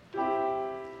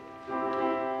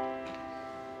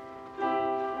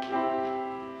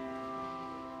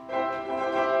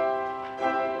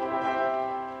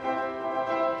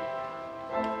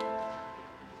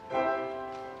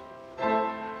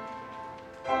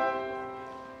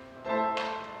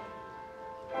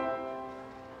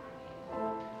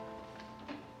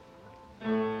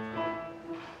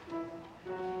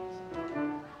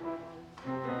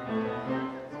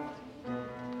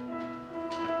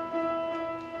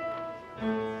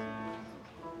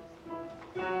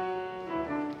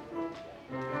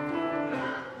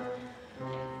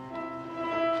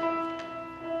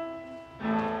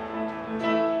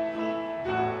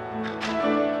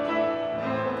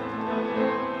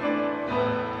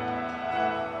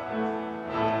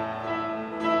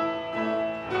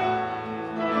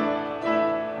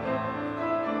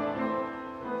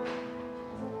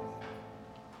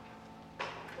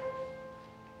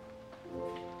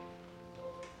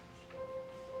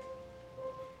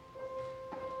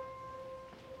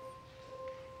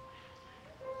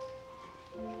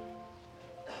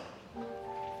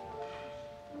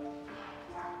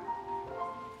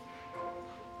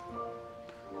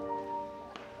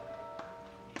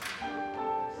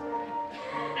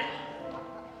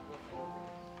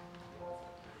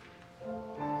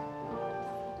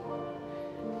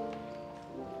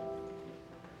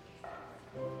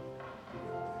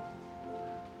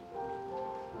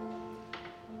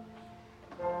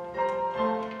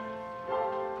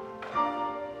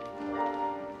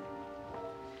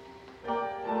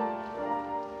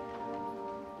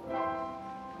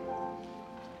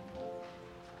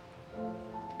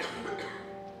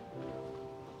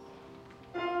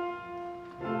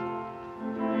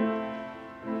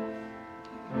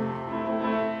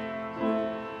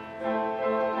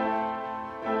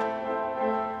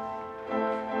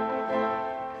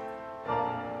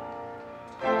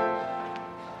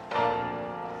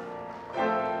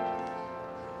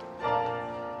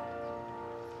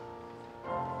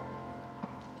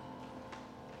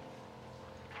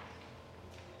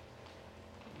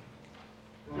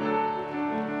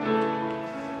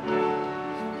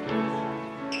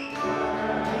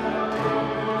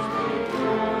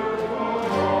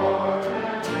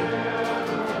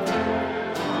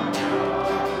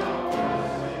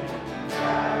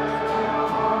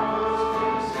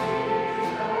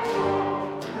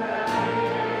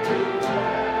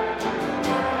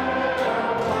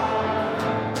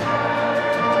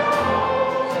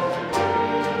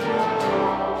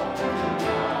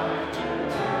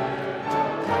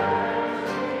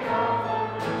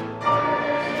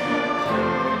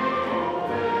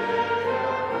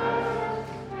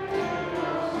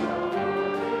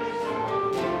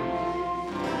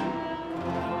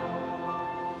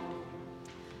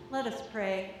 Let us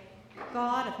pray.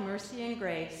 God of mercy and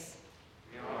grace,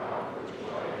 The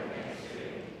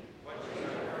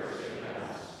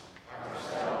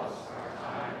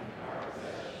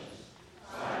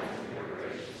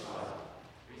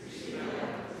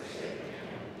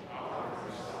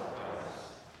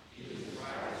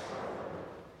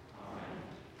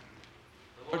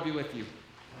Lord be with you.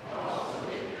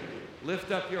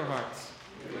 Lift up your hearts.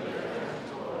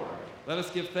 Let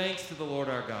us give thanks to the Lord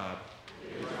our God.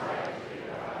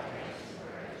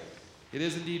 It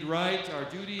is indeed right, our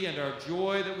duty and our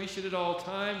joy, that we should at all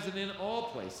times and in all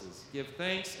places give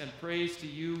thanks and praise to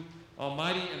you,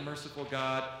 Almighty and merciful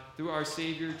God, through our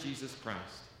Savior Jesus Christ.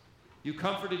 You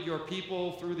comforted your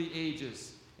people through the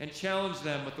ages and challenged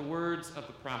them with the words of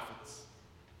the prophets.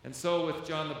 And so with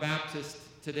John the Baptist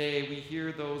today, we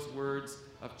hear those words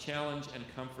of challenge and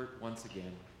comfort once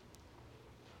again.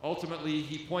 Ultimately,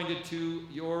 he pointed to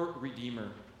your Redeemer,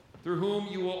 through whom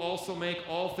you will also make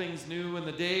all things new in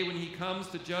the day when he comes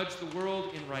to judge the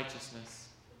world in righteousness.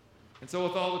 And so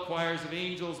with all the choirs of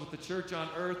angels, with the church on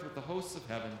earth, with the hosts of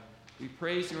heaven, we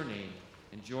praise your name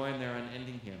and join their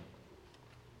unending hymn.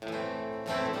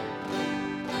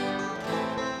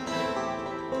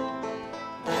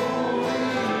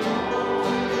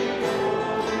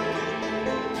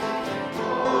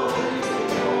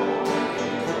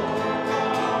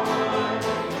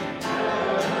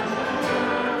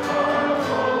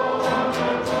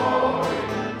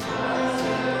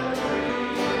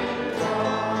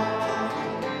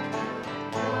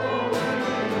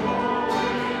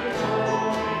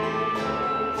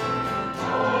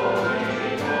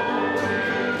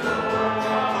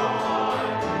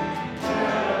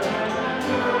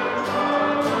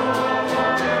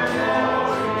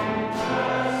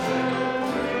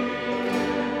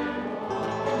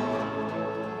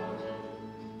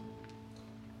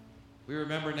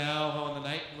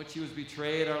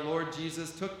 Betrayed, our Lord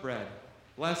Jesus took bread,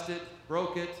 blessed it,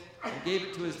 broke it, and gave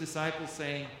it to his disciples,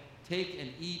 saying, "Take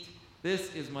and eat.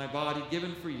 This is my body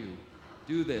given for you.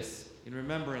 Do this in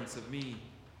remembrance of me."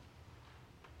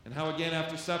 And how again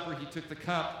after supper he took the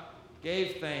cup,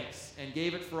 gave thanks, and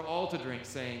gave it for all to drink,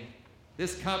 saying,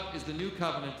 "This cup is the new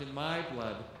covenant in my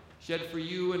blood, shed for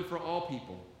you and for all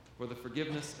people, for the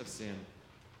forgiveness of sin.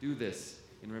 Do this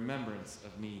in remembrance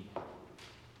of me."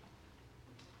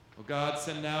 O God,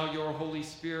 send now your Holy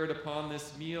Spirit upon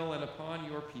this meal and upon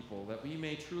your people, that we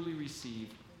may truly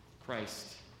receive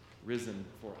Christ risen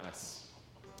for us.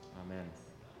 Amen.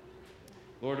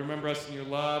 Lord, remember us in your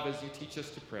love as you teach us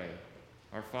to pray.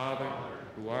 Our Father,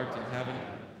 who art in heaven,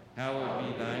 hallowed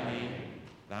be thy name.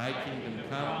 Thy kingdom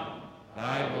come,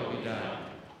 thy will be done,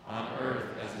 on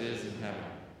earth as it is in heaven.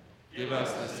 Give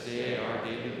us this day our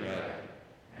daily bread,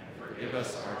 and forgive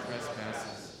us our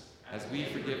trespasses, as we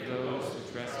forgive those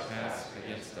who trespass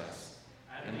against us.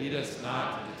 And lead us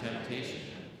not into temptation,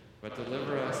 but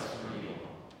deliver us from evil.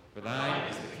 For thine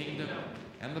is the kingdom,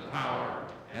 and the power,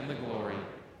 and the glory,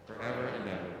 forever and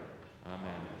ever.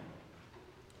 Amen.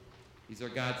 These are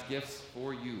God's gifts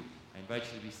for you. I invite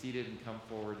you to be seated and come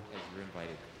forward as you're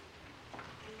invited.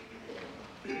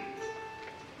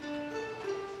 Thank you.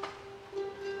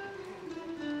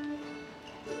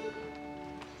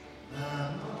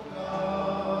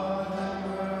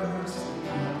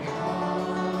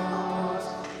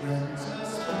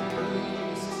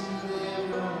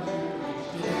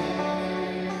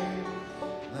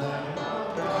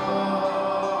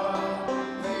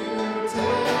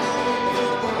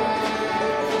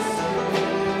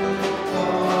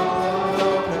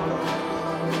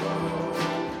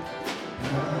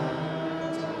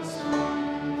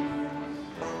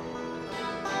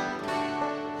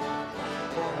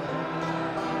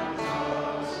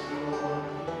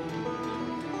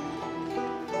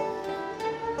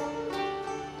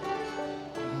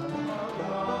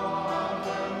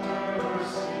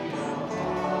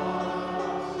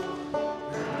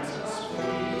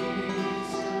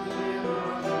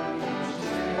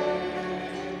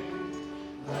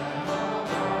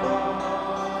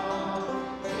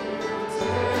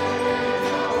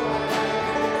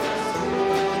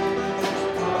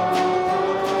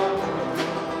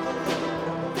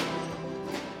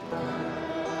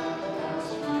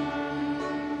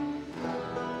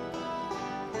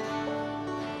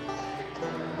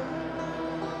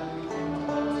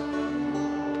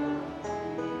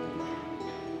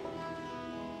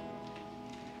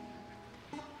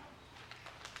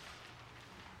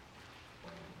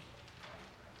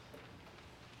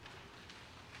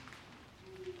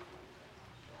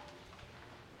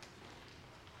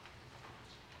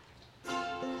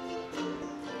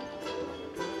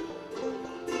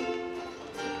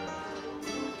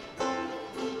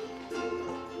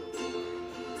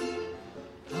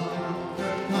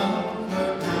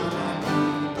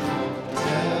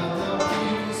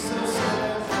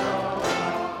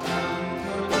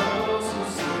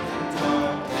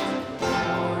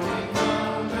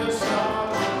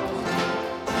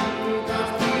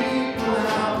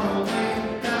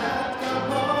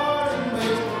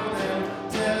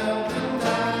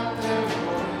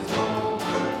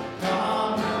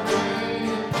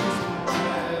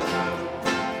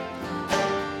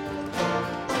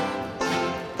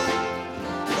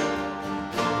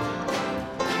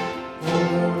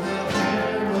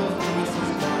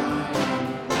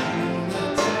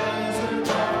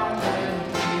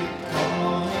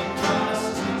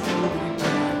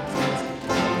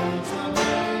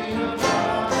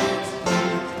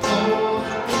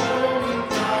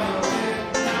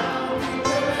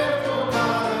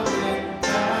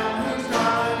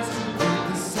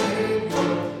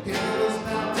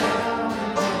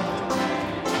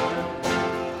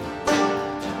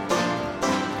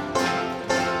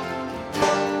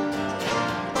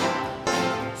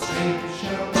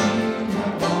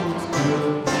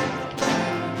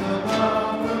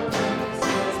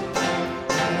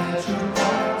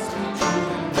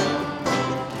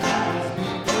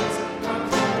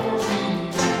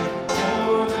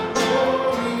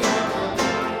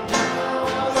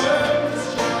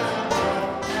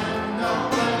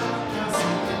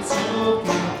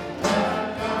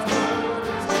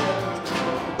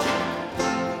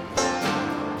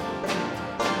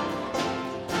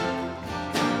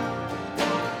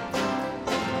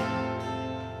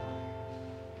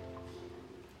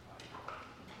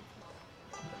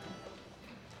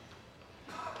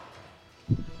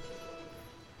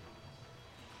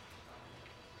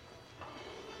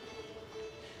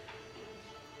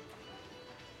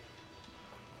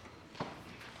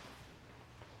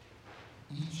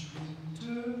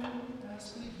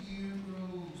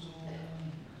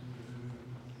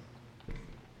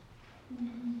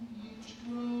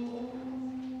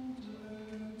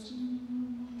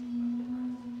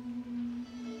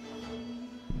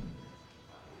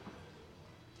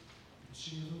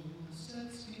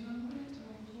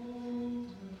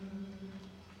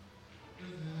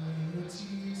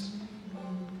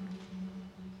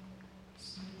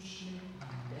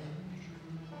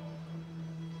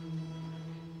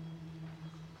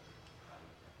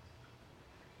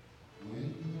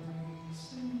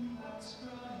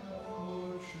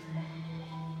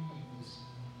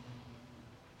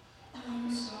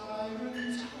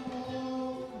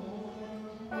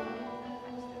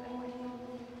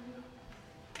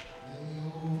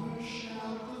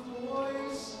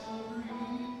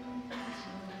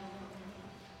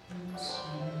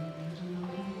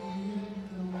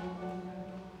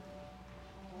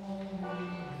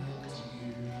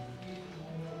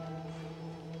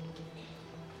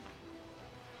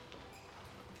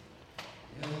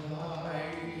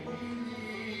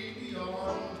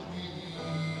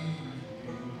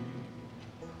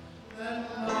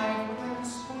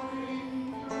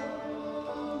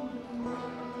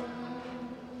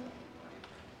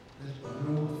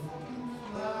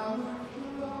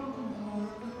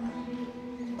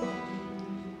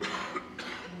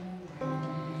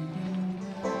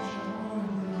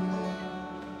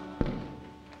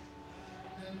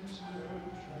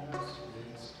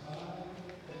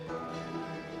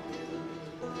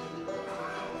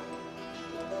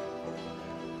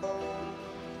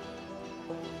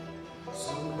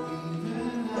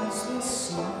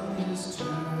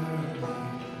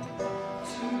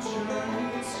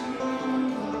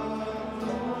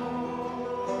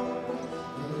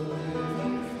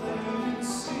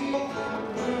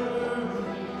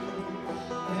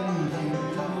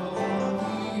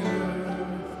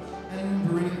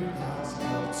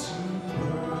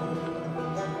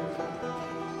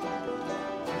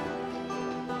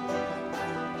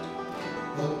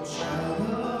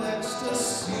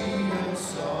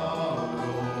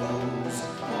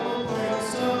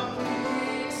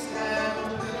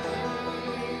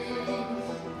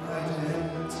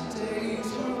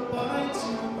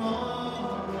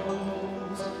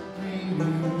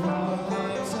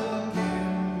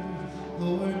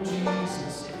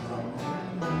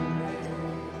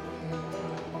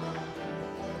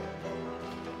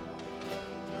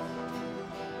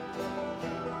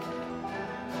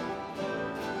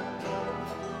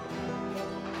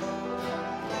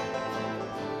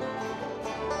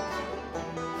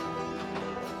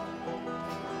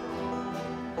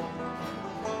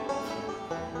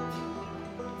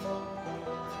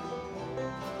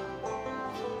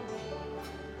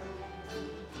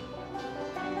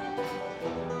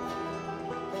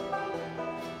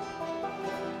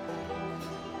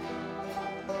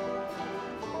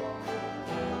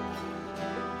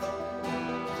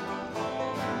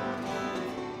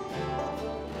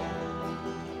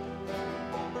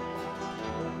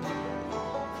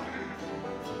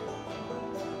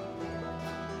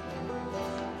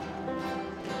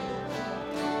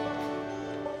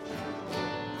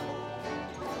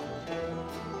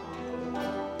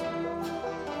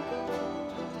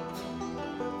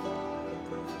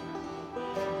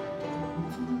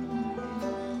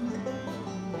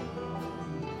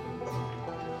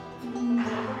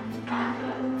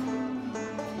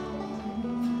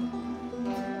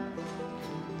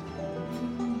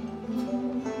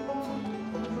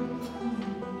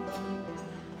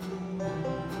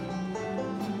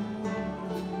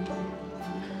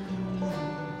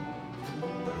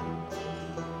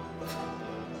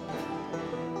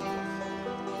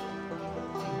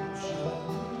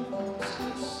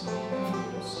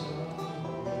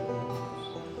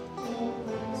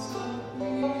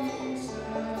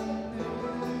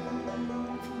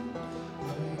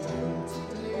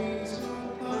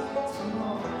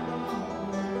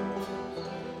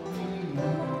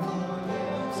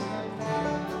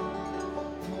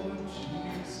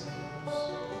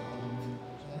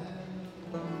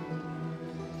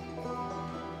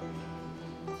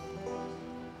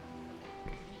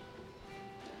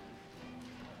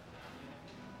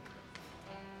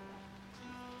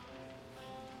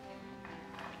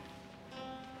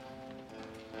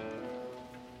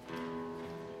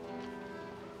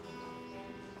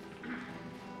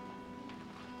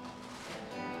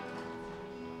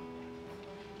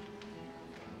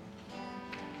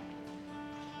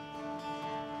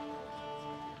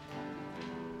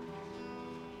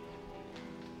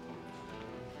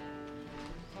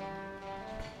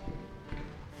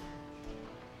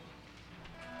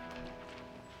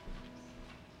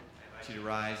 You to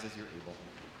rise as you're able.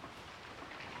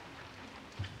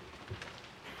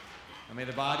 And may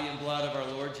the body and blood of our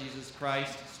Lord Jesus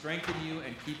Christ strengthen you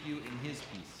and keep you in his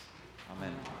peace.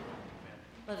 Amen.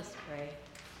 Let us pray.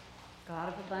 God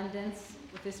of abundance,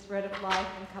 with this bread of life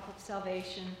and cup of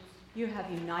salvation, you have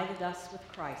united us with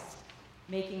Christ,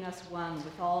 making us one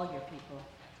with all your people.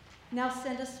 Now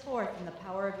send us forth in the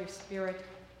power of your Spirit,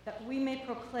 that we may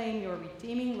proclaim your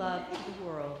redeeming love to the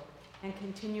world and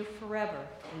continue forever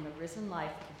in the risen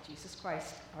life of Jesus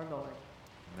Christ our Lord.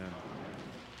 Amen.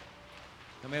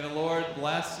 And may the Lord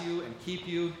bless you and keep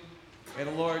you. May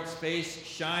the Lord's face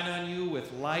shine on you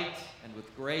with light and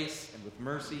with grace and with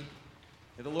mercy.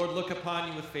 May the Lord look upon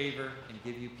you with favor and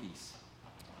give you peace.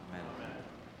 Amen.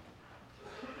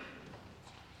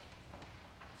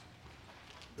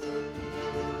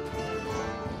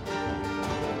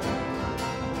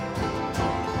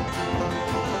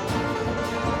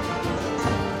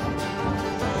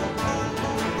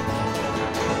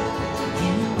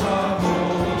 You are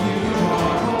always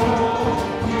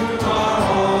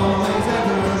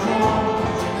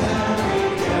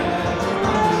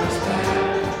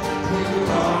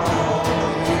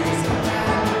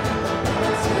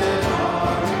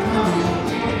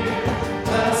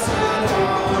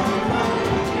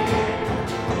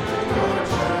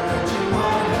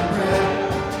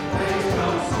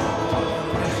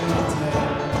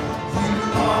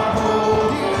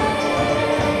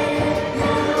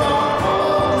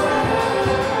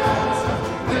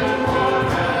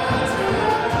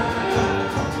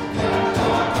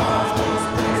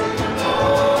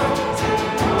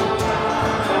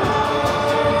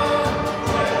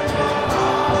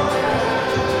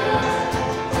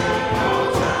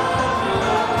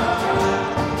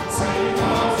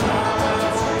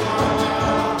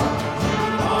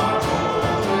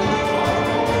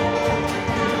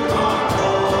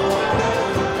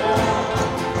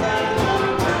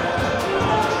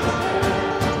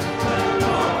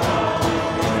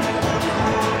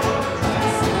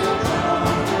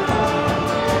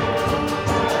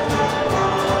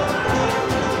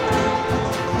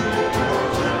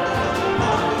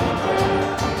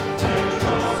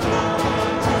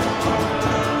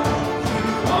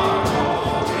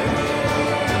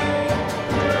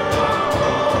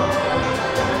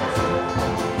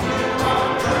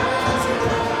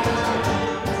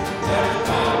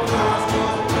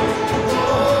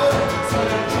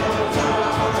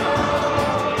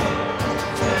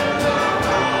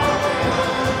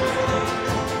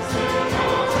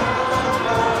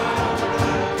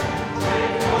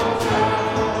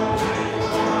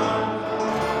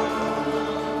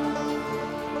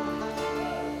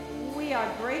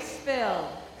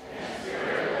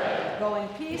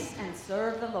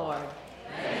serve the Lord.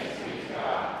 Thanks be to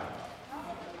God.